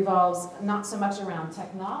be revolves not so much around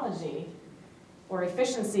technology or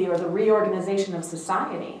efficiency or the reorganization of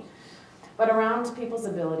society, but around people's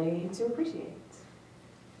ability to appreciate.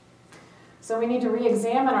 So we need to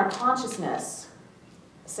re-examine our consciousness,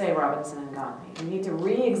 say Robinson and Godley. We need to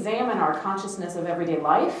re-examine our consciousness of everyday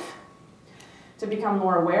life to become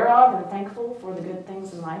more aware of and thankful for the good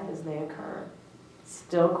things in life as they occur.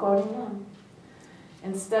 Still quoting them.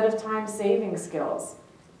 Instead of time-saving skills,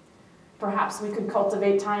 perhaps we could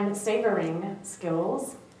cultivate time-savoring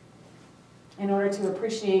skills in order to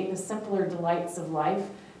appreciate the simpler delights of life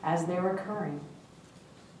as they're occurring.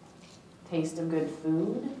 Taste of good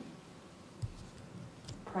food,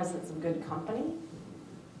 presence of good company,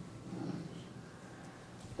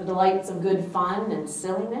 the delights of good fun and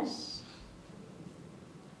silliness.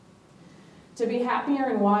 To be happier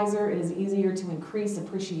and wiser, it is easier to increase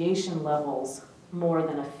appreciation levels more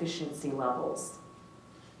than efficiency levels.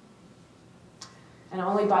 And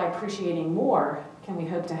only by appreciating more can we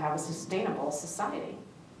hope to have a sustainable society.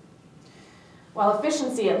 While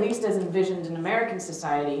efficiency, at least as envisioned in American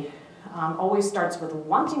society, always starts with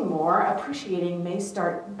wanting more, appreciating may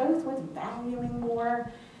start both with valuing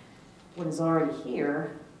more, what is already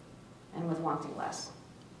here, and with wanting less.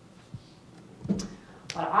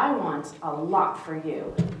 But I want a lot for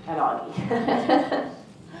you at Augie.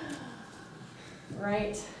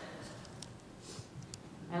 Right?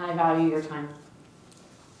 And I value your time.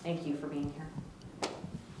 Thank you for being here.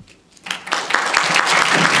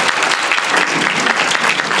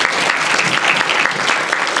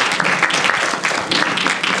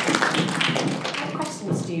 What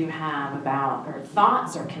questions do you have about, or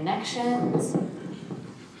thoughts or connections?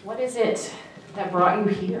 What is it that brought you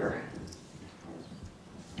here?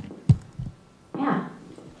 Yeah.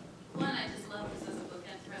 One, I just love this as a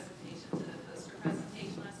bookend presentation to the poster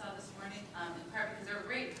presentation I saw this morning, in part because they're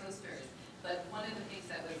great posters. But one of the things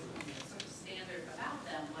that was sort of standard about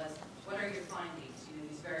them was, what are your findings? You know,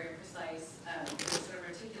 these very precise sort of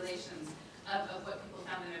articulations of what people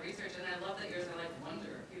found in their research. And I love that yours are like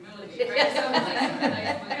wonder, humility, right? So it's like something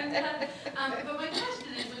nice to look at that. But my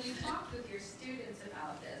question is, when you talk with your students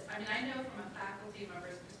about this, I mean, I know from a faculty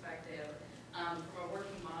member's perspective, from a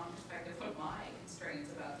working mom perspective, what my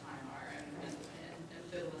constraints about time are and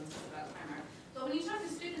ambivalences about time are. But when you talk to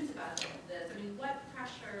students about this, I mean, what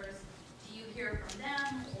pressures do you hear from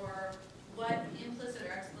them, or what implicit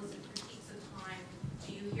or explicit critiques of time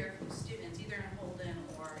do you hear from students, either in Holden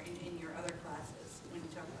or in your other classes when you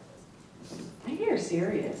talk about this? I hear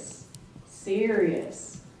serious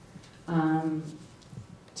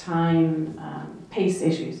time, pace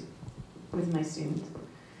issues with my students.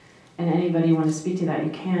 And anybody want to speak to that, you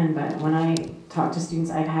can, but when I talk to students,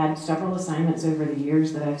 I've had several assignments over the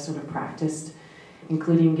years that I've sort of practiced,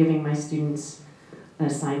 including giving my students an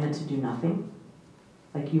assignment to do nothing.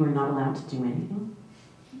 Like, you are not allowed to do anything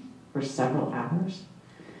for several hours.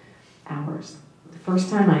 The first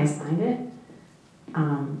time I assigned it,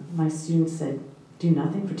 my students said, do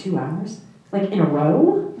nothing for 2 hours? Like, in a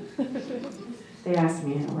row? They asked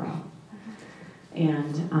me in a row.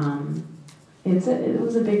 And it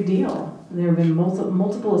was a big deal. There have been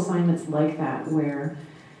multiple assignments like that where,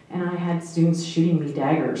 and I had students shooting me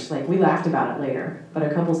daggers. Like, we laughed about it later, but a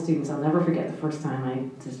couple students, I'll never forget the first time I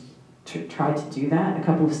just tried to do that. A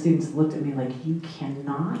couple of students looked at me like, you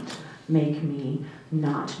cannot make me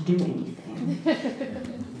not do anything.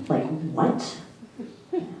 Like, what?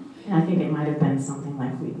 And I think it might have been something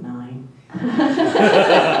like week 9.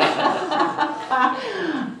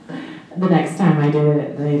 The next time I did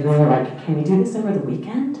it, they were like, can we do this over the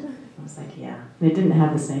weekend? I was like, yeah. And it didn't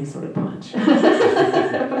have the same sort of punch.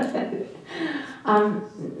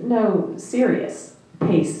 No, serious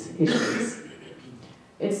pace issues.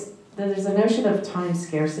 There's a notion of time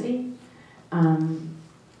scarcity.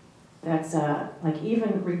 That's like,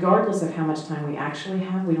 even regardless of how much time we actually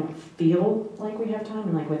have, we don't feel like we have time.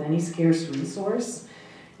 And like with any scarce resource,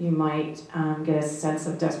 you might get a sense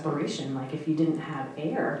of desperation. Like if you didn't have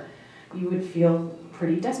air, you would feel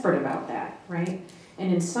pretty desperate about that, right?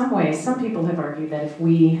 And in some ways, some people have argued that if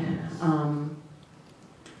we,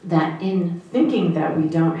 that in thinking that we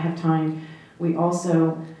don't have time, we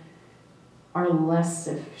also are less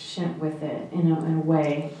efficient with it in a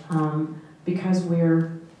way, because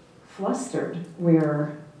we're flustered,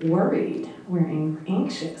 we're worried, we're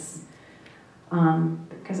anxious.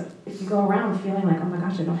 Because if you go around feeling like, oh my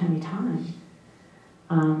gosh, I don't have any time,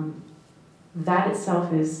 that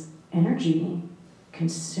itself is energy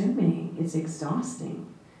consuming, it's exhausting.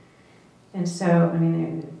 And so, I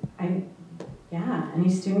mean, yeah, any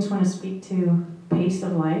students want to speak to pace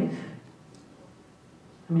of life?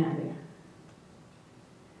 I mean,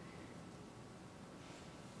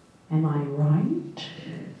 am I right?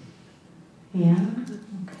 Yeah,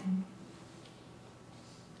 okay.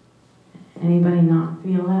 Anybody not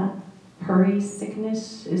feel that? Hurry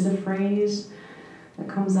sickness is a phrase that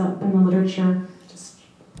comes up in the literature. Just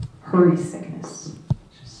hurry sickness.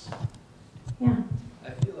 Just, yeah.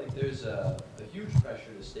 I feel like there's a huge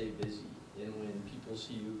pressure to stay busy, and when people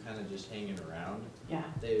see you kind of just hanging around, Yeah.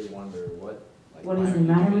 they wonder what What why is are the you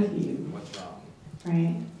matter doing with it? you? What's wrong?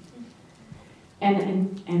 Right.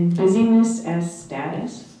 And busyness as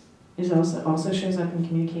status is also shows up in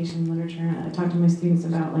communication literature. I talk to my students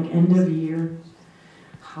about like end of year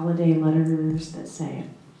holiday letters that say,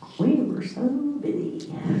 we were so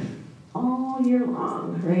busy all year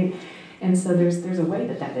long, right? And so there's a way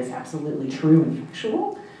that is absolutely true and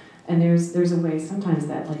factual, and there's a way sometimes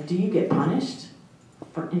that, like, do you get punished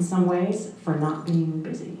in some ways for not being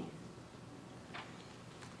busy?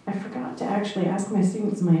 I forgot to actually ask my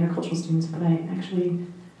students, my intercultural students, but I actually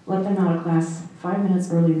let them out of class 5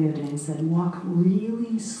 minutes early the other day and said, walk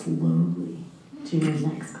really slowly to your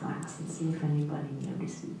next class and see if anybody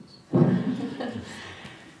notices.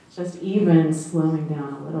 Just even slowing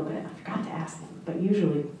down a little bit. I forgot to ask them, but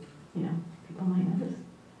usually, people might notice.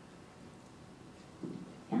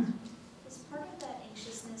 Yeah. Is part of that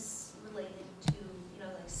anxiousness related to,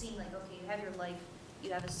 like seeing like, okay, you have your life,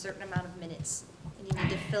 you have a certain amount of minutes, and you need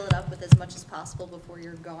to fill it up with as much as possible before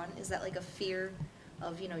you're gone? Is that like a fear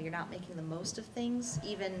of, you're not making the most of things?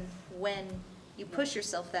 Even when you push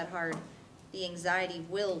yourself that hard, the anxiety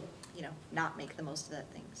will, not make the most of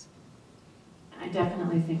that things. I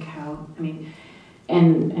definitely think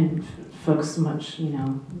and folks much, in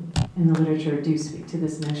the literature do speak to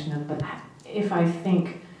this notion of, but if I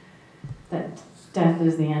think that death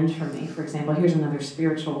is the end for me, for example, here's another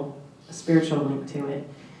spiritual link to it,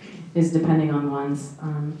 is depending on one's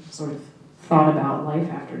sort of thought about life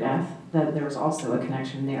after death, that there's also a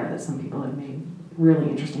connection there that some people have made really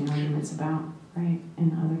interesting arguments about, right,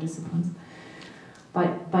 in other disciplines.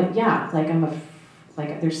 But yeah,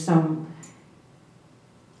 there's some.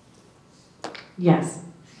 Yes.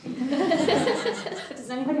 Does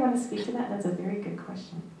anybody want to speak to that? That's a very good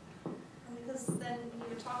question. Because then you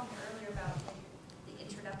were talking earlier about the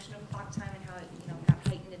introduction of clock time and how it, got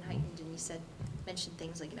heightened, and you mentioned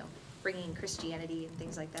things like, bringing Christianity and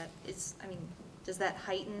things like that. Does that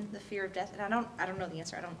heighten the fear of death? And I don't know the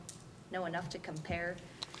answer. I don't know enough to compare.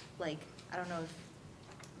 I don't know if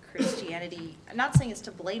Christianity, I'm not saying it's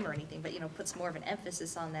to blame or anything, but, puts more of an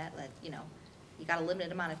emphasis on that, you got a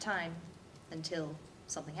limited amount of time until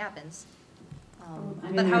something happens.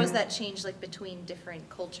 But how has that changed, between different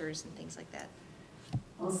cultures and things like that?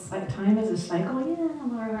 Well, time is a cycle, yeah,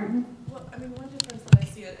 Laura Hartman. Well, one difference that I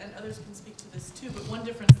see, and others can speak to this too, but one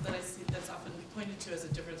difference that I see that's often pointed to as a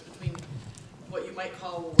difference between what you might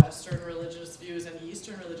call Western religious views and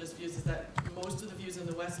Eastern religious views is that most of the views in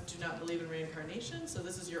the West do not believe in reincarnation, so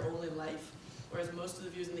this is your only life, whereas most of the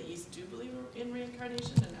views in the East do believe in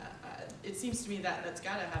reincarnation, and it seems to me that that's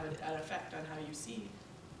got to have an effect on how you see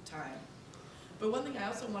time. But one thing I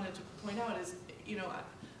also wanted to point out is,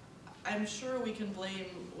 I'm sure we can blame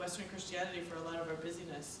Western Christianity for a lot of our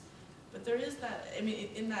busyness, but there is that,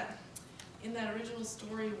 in that original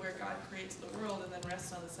story where God creates the world and then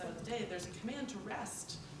rests on the seventh day, there's a command to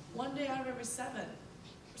rest 1 day out of every 7.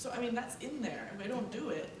 So, that's in there, and we don't do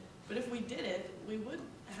it, but if we did it, we would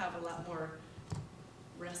have a lot more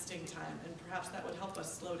resting time, and perhaps that would help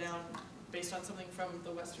us slow down based on something from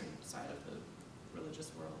the Western side of the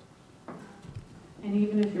religious world. And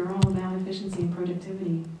even if you're all about efficiency and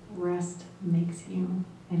productivity, rest makes you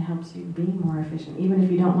and helps you be more efficient. Even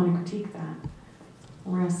if you don't want to critique that,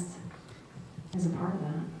 rest is a part of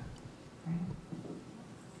that, right?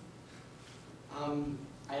 I'm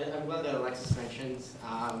glad that Alexis mentioned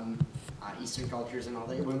Eastern cultures and all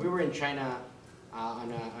that. When we were in China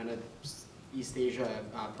on a East Asia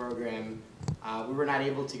program, we were not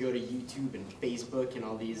able to go to YouTube and Facebook and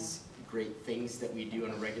all these great things that we do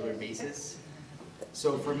on a regular basis.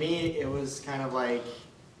 So for me, it was kind of like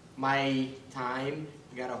my time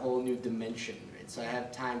got a whole new dimension, right? So I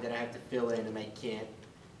have time that I have to fill in, and I can't,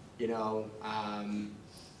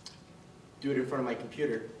 do it in front of my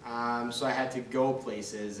computer. So I had to go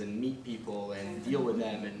places and meet people and deal with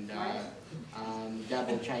them and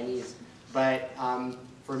dabble in Chinese. But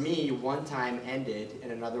for me, one time ended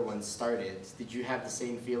and another one started. Did you have the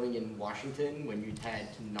same feeling in Washington when you had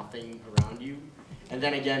nothing around you? And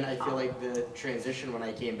then again, I feel like the transition when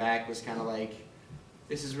I came back was kind of like,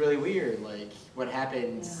 this is really weird. Like, what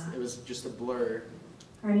happened? Yeah. It was just a blur.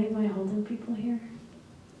 Are any of my Holden people here?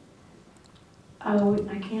 Oh,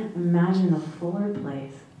 I can't imagine a fuller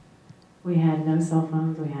place. We had no cell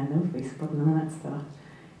phones, we had no Facebook, none of that stuff.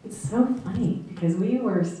 It's so funny because we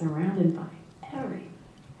were surrounded by everything.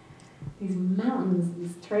 These mountains,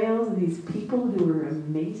 these trails, these people who were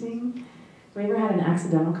amazing. Have you ever had an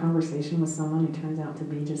accidental conversation with someone who turns out to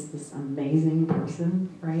be just this amazing person,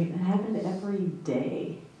 right? It happened every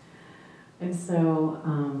day. And so,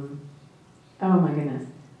 oh my goodness.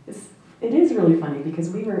 It is really funny because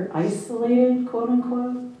we were isolated, quote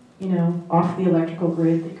unquote, you know, off the electrical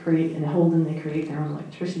grid. They create, in Holden, they create their own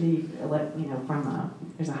electricity, you know, from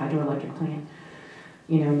there's a hydroelectric plant,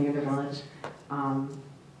 you know, near the village.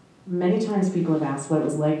 Many times people have asked what it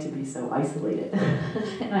was like to be so isolated.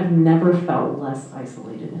 And I've never felt less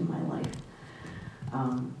isolated in my life.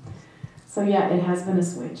 So yeah, it has been a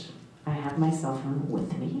switch. I have my cell phone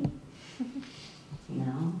with me. You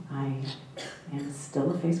know, I am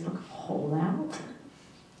still a Facebook holdout.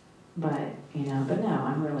 But, you know, but no,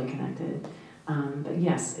 I'm really connected. But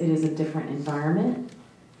yes, it is a different environment.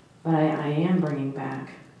 But I am bringing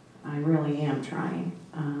back, I really am trying.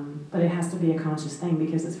 But it has to be a conscious thing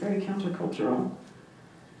because it's very countercultural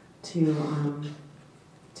to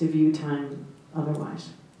view time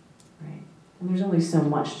otherwise, right? And there's only so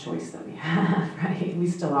much choice that we have, right? We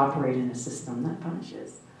still operate in a system that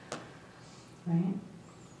punishes, right?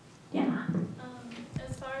 Yeah.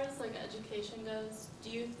 As far as like education goes, do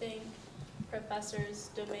you think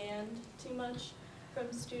professors demand too much from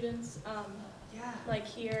students? Yeah. Like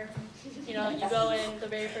here, you know, you go in the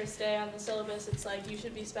very first day on the syllabus, it's like you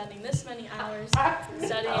should be spending this many hours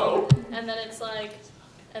studying, and then it's like,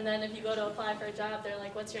 and then if you go to apply for a job, they're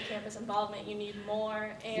like, what's your campus involvement? You need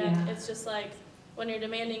more, and it's just like, when you're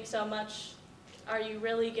demanding so much, are you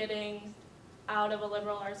really getting out of a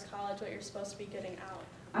liberal arts college what you're supposed to be getting out?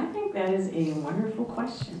 I think that is a wonderful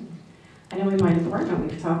question. I know in my department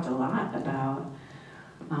we've talked a lot about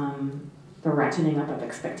the ratcheting up of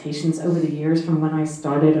expectations over the years from when I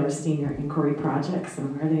started our senior inquiry projects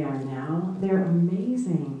and where they are now. They're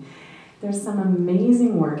amazing. There's some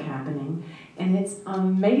amazing work happening, and it's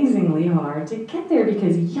amazingly hard to get there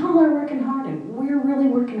because y'all are working hard and we're really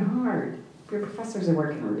working hard. Your professors are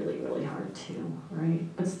working really, really hard too, right?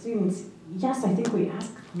 But students, yes, I think we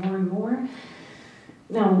ask more and more.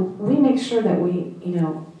 Now, we make sure that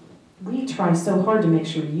we try so hard to make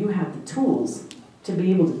sure you have the tools to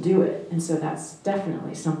be able to do it. And so that's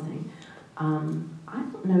definitely something. I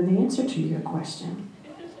don't know the answer to your question.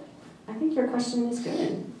 I think your question is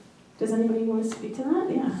good. Does anybody want to speak to that?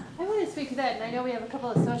 Yeah. I want to speak to that, and I know we have a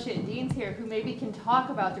couple of associate deans here who maybe can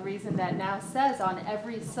talk about the reason that now says on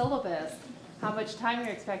every syllabus how much time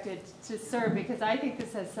you're expected to serve, because I think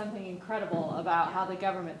this says something incredible about how the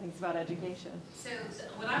government thinks about education. So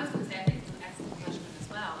what I was going to say, I think it's an excellent question as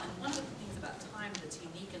well. And one of the things about time that's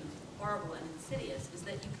unique and horrible and insidious is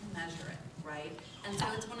that you can measure it, right? And so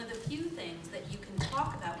it's one of the few things that you can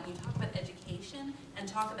talk about when you talk about education and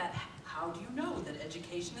talk about how do you know that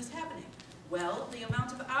education is happening? Well, the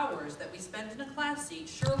amount of hours that we spend in a class seat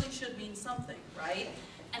surely should mean something, right?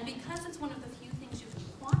 And because it's one of the few things you can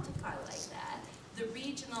quantify like that, the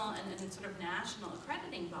regional and sort of national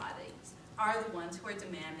accrediting bodies are the ones who are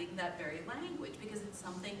demanding that very language because it's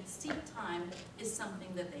something, seat time is something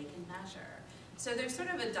that they can measure. So there's sort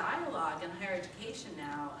of a dialogue in higher education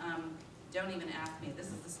now. Don't even ask me. This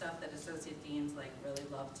is the stuff that associate deans like really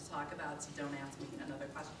love to talk about, so don't ask me another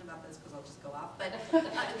question about this because I'll just go off. But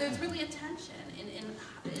there's really a tension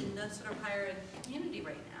in the sort of higher ed community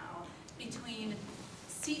right now between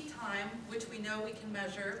seat time, which we know we can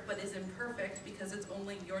measure but is imperfect because it's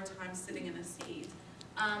only your time sitting in a seat,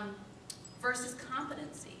 versus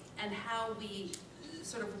competency and how we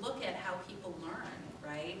sort of look at how people learn,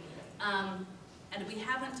 right? And we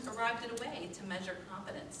haven't arrived at a way to measure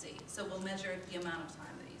competency, so we'll measure the amount of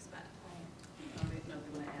time that you spend. I don't know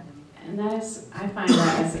if you want to add anything. And that is, I find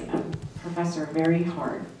that as a professor very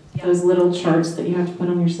hard. Yeah. Those little charts that you have to put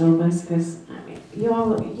on your syllabus, because I mean, you all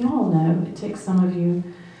know it takes some of you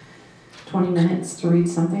 20 minutes to read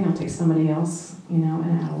something. It'll take somebody else, an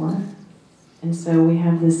hour. And so we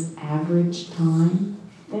have this average time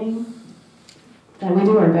thing that we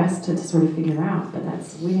do our best to sort of figure out, but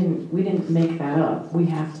we didn't make that up. We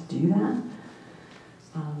have to do that.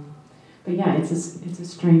 But yeah, it's a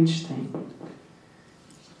strange thing.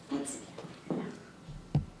 I'm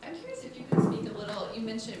curious if you could speak a little. You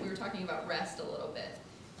mentioned we were talking about rest a little bit,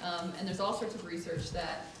 and there's all sorts of research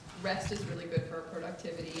that rest is really good for our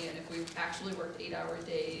productivity, and if we've actually worked 8-hour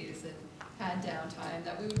days and had downtime,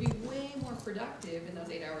 that we would be way more productive in those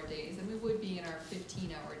 8-hour days than we would be in our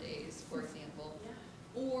 15-hour days, for example.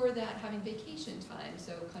 Or that having vacation time,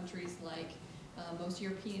 so countries like most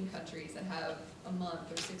European countries that have a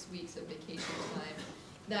month or 6 weeks of vacation time,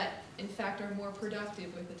 that in fact are more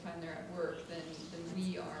productive with the time they're at work than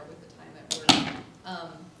we are with the time at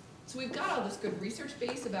work. So we've got all this good research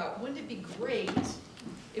base about wouldn't it be great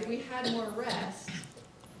if we had more rest,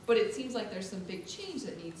 but it seems like there's some big change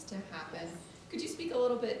that needs to happen. Could you speak a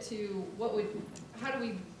little bit to how do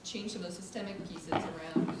we change some of the systemic pieces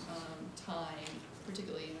around time,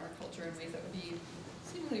 particularly in our culture, in ways that would be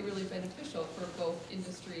seemingly really beneficial for both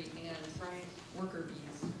industry and worker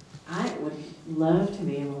bees? I would love to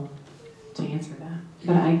be able to answer that.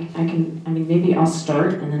 But I mean, maybe I'll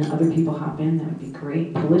start and then other people hop in. That would be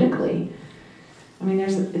great. Politically, I mean,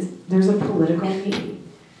 there's a political need.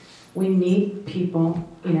 We need people,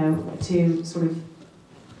 to sort of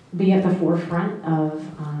be at the forefront of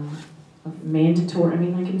mandatory. I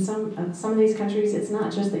mean, like in some of these countries, it's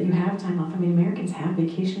not just that you have time off. I mean, Americans have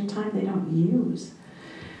vacation time they don't use,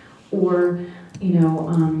 or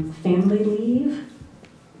family leave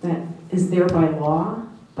that is there by law,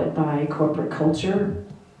 but by corporate culture,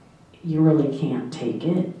 you really can't take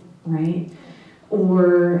it, right?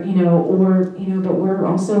 Or but we're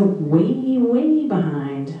also way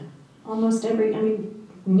behind almost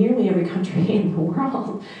nearly every country in the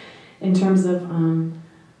world in terms of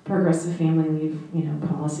progressive family leave,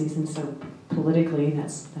 policies. And so politically,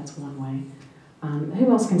 that's one way.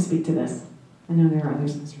 Who else can speak to this? I know there are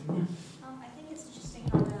others in this room. Yeah. I think it's interesting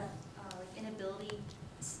how the inability,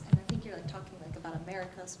 and I think you're talking about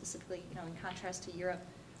America specifically, in contrast to Europe,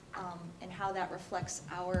 and how that reflects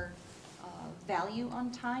our value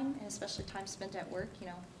on time, and especially time spent at work.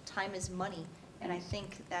 Time is money, and I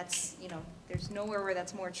think that's there's nowhere where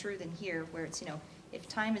that's more true than here, where it's if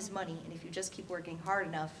time is money, and if you just keep working hard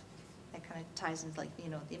enough, that kind of ties into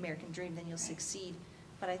the American dream, then you'll succeed.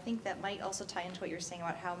 But I think that might also tie into what you're saying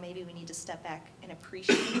about how maybe we need to step back and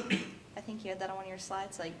appreciate. I think you had that on one of your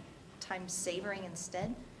slides, like time savoring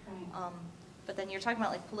instead. Right. But then you're talking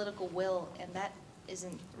about political will, and that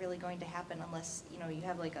isn't really going to happen unless you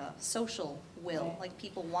have a social will. Right. Like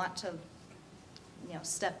people want to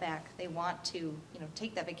step back. They want to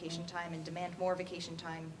take that vacation time and demand more vacation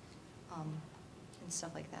time, and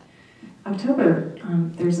stuff like that. October,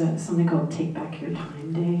 there's something called Take Back Your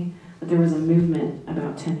Time Day. But there was a movement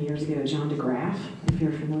about 10 years ago, John DeGraff, if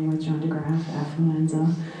you're familiar with John DeGraff,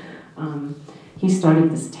 affluenza. He started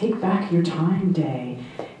this Take Back Your Time Day.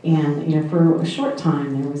 And for a short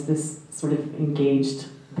time, there was this sort of engaged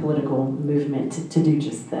political movement to do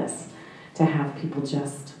just this, to have people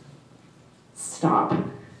just stop,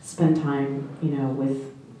 spend time,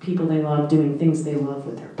 with people they love, doing things they love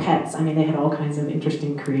with their pets. I mean, they had all kinds of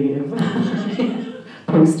interesting, creative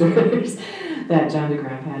posters that John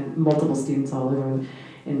DeGraff had, multiple students all over,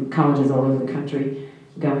 in colleges all over the country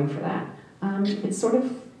going for that. It sort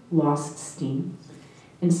of lost steam.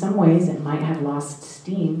 In some ways, it might have lost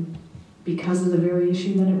steam because of the very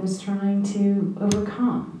issue that it was trying to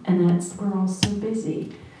overcome, and that's we're all so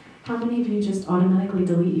busy. How many of you just automatically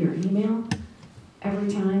delete your email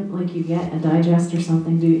every time, you get a digest or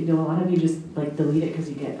something? Do a lot of you just delete it because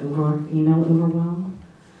you get email overwhelmed?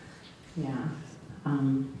 Yeah.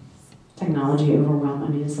 Technology overwhelm. I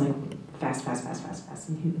mean, it's fast.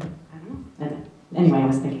 And I don't know. Anyway, I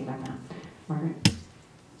was thinking about that. Margaret?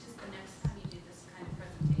 Just the next time you do this kind of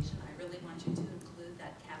presentation, I really want you to include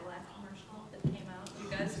that Cadillac commercial that came out.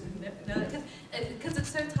 You guys know because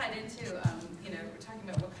it's so tied into, we're talking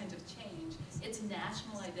about what kind of change. It's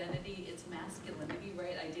national identity, it's masculinity,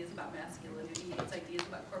 right? Ideas about masculinity, it's ideas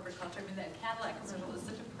about corporate culture. I mean, that Cadillac commercial is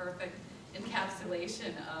such a perfect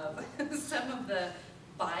encapsulation of some of the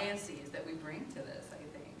biases that we bring to this, I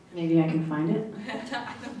think. Maybe I can find it?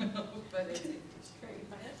 I don't know, but it's great.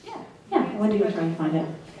 Yeah. Yeah, when do you try and find it?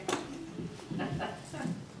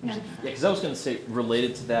 Yeah, because I was going to say,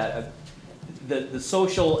 related to that, the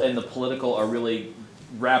social and the political are really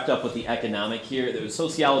wrapped up with the economic here. The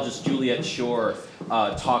sociologist Juliet Shore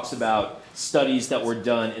talks about studies that were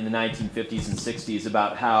done in the 1950s and 60s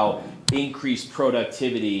about how increased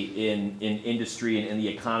productivity in industry and in the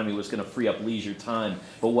economy was going to free up leisure time.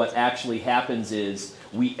 But what actually happens is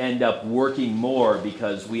we end up working more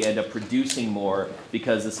because we end up producing more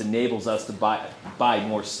because this enables us to buy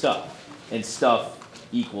more stuff. And stuff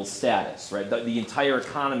equals status, right? The entire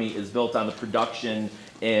economy is built on the production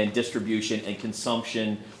and distribution and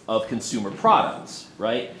consumption of consumer products,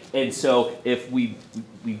 right? And so if we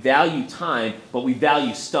value time, but we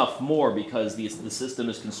value stuff more because the system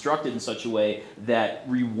is constructed in such a way that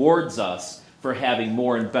rewards us for having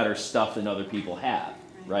more and better stuff than other people have,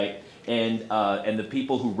 right? And the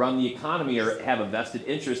people who run the economy have a vested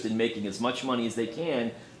interest in making as much money as they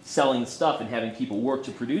can selling stuff and having people work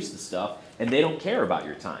to produce the stuff, and they don't care about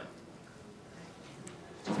your time.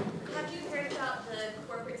 Have you heard about the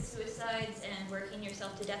corporate suicides and working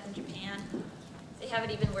yourself to death in Japan? They have it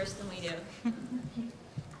even worse than we do.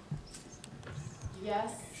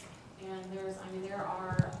 Yes, and there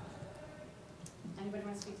are, anybody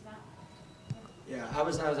want to speak to that? Yeah, I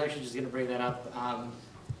was actually just going to bring that up.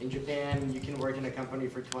 In Japan, you can work in a company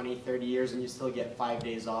for 20, 30 years and you still get 5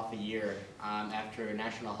 days off a year after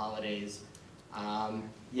national holidays.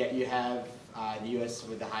 Yet you have the US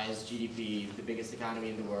with the highest GDP, the biggest economy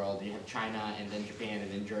in the world. You have China and then Japan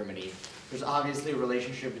and then Germany. There's obviously a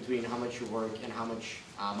relationship between how much you work and how much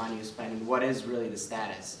money you spend and what is really the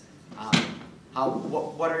status.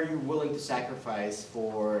 What are you willing to sacrifice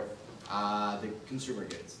for the consumer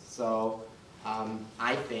goods? So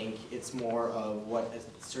I think it's more of what a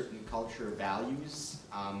certain culture values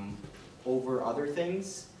over other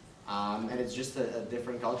things. And it's just a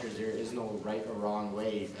different cultures. There is no right or wrong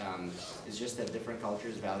way. It's just that different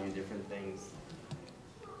cultures value different things.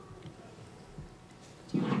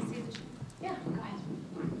 Do you want to see the? Yeah, go ahead.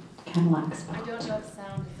 Cadillacs. I don't know if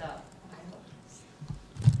sound is up.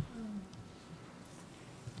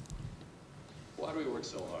 Why do we work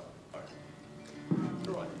so hard?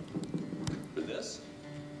 For what? For this?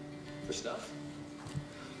 For stuff?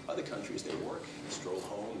 Other countries, they work, they stroll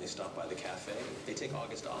home, they stop by the cafe, they take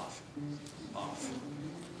August off. Off.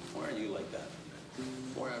 Why aren't you like that?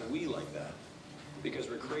 Why aren't we like that? Because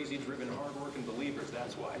we're crazy, driven, hard-working believers,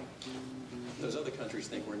 that's why. Those other countries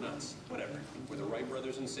think we're nuts. Whatever. Were the Wright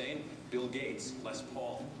brothers insane? Bill Gates, Les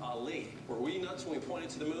Paul, Ali. Were we nuts when we pointed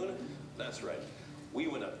to the moon? That's right. We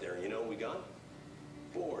went up there, and you know what we got?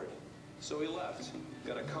 Bored. So we left.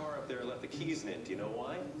 Got a car up there, left the keys in it. Do you know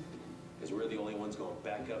why? Because we're the only ones going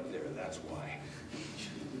back up there, that's why.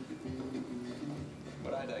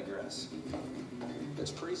 But I digress.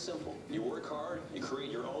 It's pretty simple. You work hard, you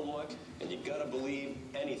create your own luck, and you gotta believe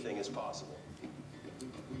anything is possible.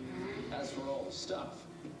 As for all the stuff,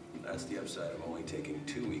 that's the upside of only taking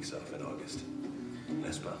 2 weeks off in August.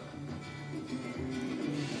 N'est-ce pas?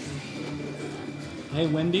 Hey,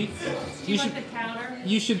 Wendy. Do you want the counter?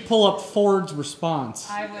 You should pull up Ford's response.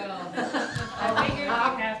 I will. I figured you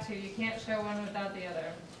have to. You can't show one without the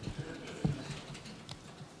other.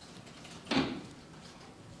 I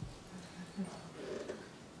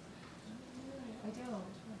don't.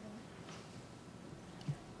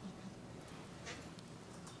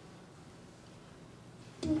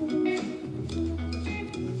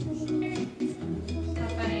 It's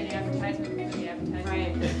not funny in advertisement for the advertisement.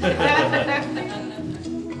 Right.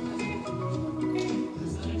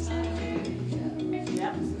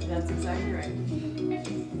 Yep, that's exactly right.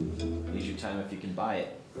 Leisure time if you can buy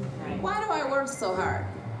it. Right. Why do I work so hard?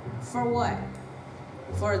 For what?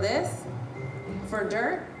 For this? For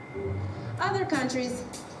dirt? Other countries,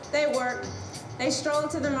 they work, they stroll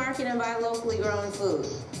to the market and buy locally grown food.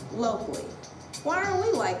 Locally. Why aren't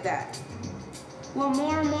we like that? Well,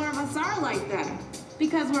 more and more of us are like that.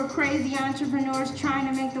 Because we're crazy entrepreneurs trying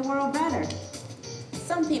to make the world better.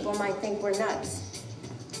 Some people might think we're nuts.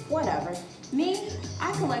 Whatever. Me,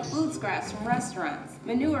 I collect food scraps from restaurants,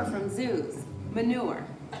 manure from zoos. Manure.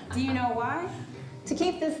 Do you know why? To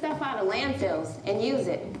keep this stuff out of landfills and use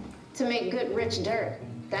it to make good, rich dirt.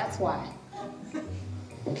 That's why.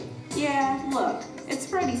 Yeah, look, it's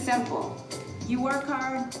pretty simple. You work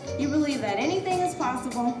hard, you believe that anything is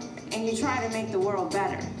possible, and you try to make the world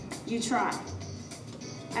better. You try.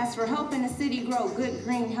 As for helping a city grow good,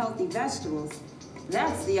 green, healthy vegetables,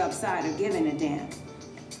 that's the upside of giving a damn.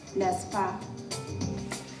 N'est-ce pas?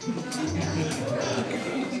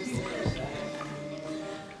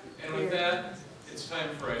 And with that, it's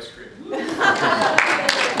time for ice cream.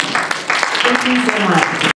 Thank you so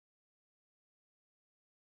much.